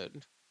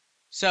episode.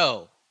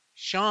 So,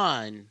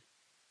 Sean,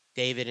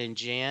 David and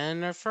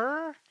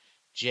Jennifer,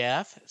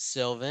 Jeff,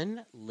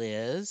 Sylvan,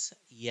 Liz,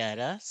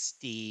 Yetta,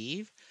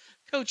 Steve,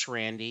 Coach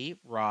Randy,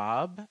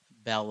 Rob,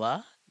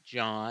 Bella,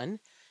 John,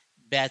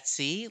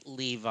 Betsy,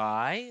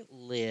 Levi,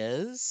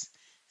 Liz,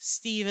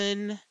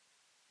 Stephen,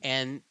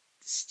 and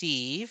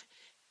Steve,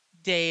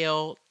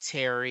 Dale,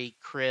 Terry,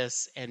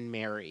 Chris, and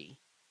Mary.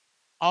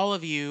 All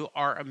of you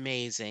are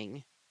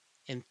amazing,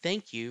 and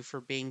thank you for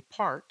being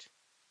part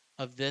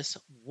of this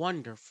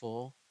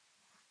wonderful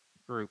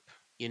group.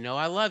 You know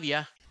I love you.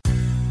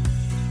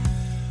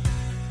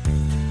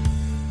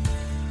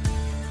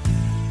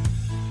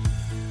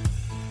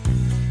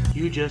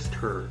 You just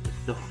heard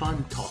the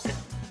fun talking,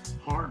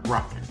 hard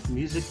rockin',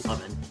 music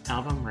loving,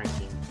 album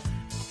ranking,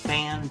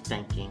 fan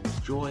thinking,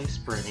 joy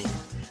spreading,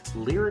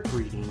 lyric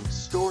reading,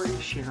 story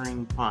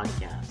sharing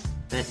podcast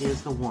that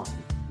is the one,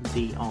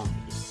 the only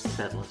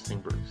Set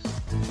Listing Bruce.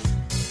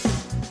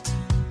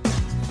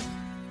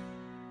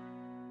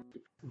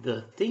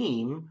 The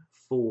theme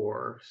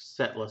for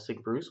Set Listing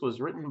Bruce was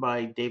written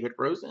by David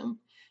Rosen,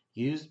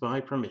 used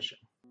by permission.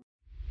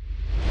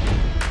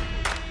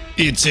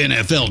 It's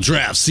NFL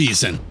draft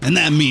season, and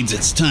that means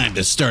it's time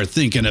to start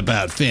thinking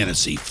about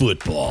fantasy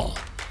football.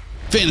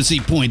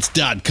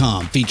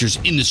 FantasyPoints.com features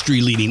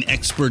industry-leading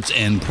experts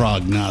and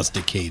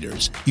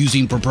prognosticators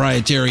using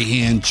proprietary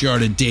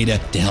hand-charted data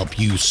to help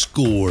you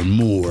score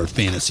more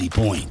fantasy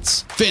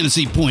points.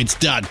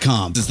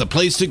 FantasyPoints.com is the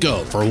place to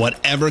go for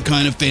whatever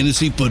kind of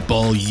fantasy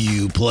football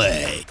you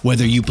play.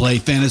 Whether you play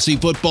fantasy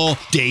football,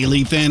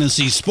 daily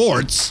fantasy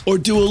sports, or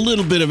do a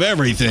little bit of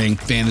everything,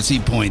 Fantasy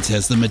Points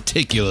has the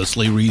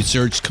meticulously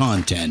researched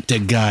content to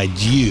guide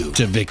you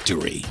to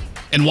victory.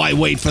 And why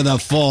wait for the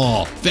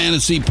fall?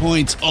 Fantasy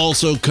Points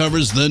also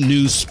covers the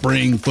new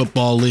spring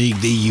football league,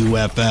 the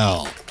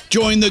UFL.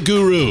 Join the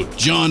guru,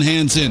 John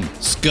Hansen,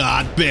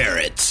 Scott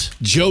Barrett,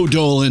 Joe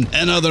Dolan,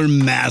 and other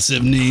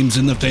massive names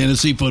in the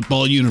fantasy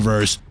football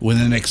universe with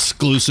an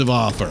exclusive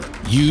offer.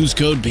 Use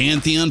code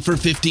Pantheon for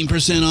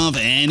 15% off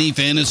any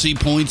Fantasy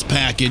Points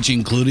package,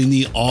 including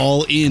the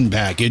all-in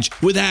package,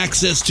 with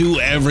access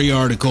to every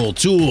article,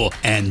 tool,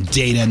 and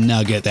data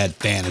nugget that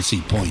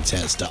Fantasy Points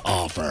has to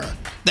offer.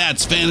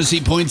 That's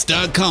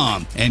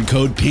FantasyPoints.com and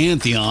code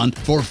Pantheon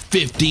for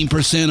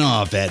 15%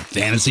 off at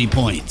Fantasy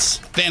Points.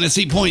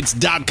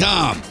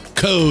 FantasyPoints.com,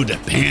 code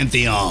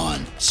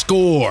Pantheon.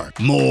 Score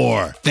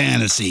more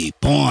fantasy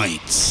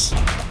points.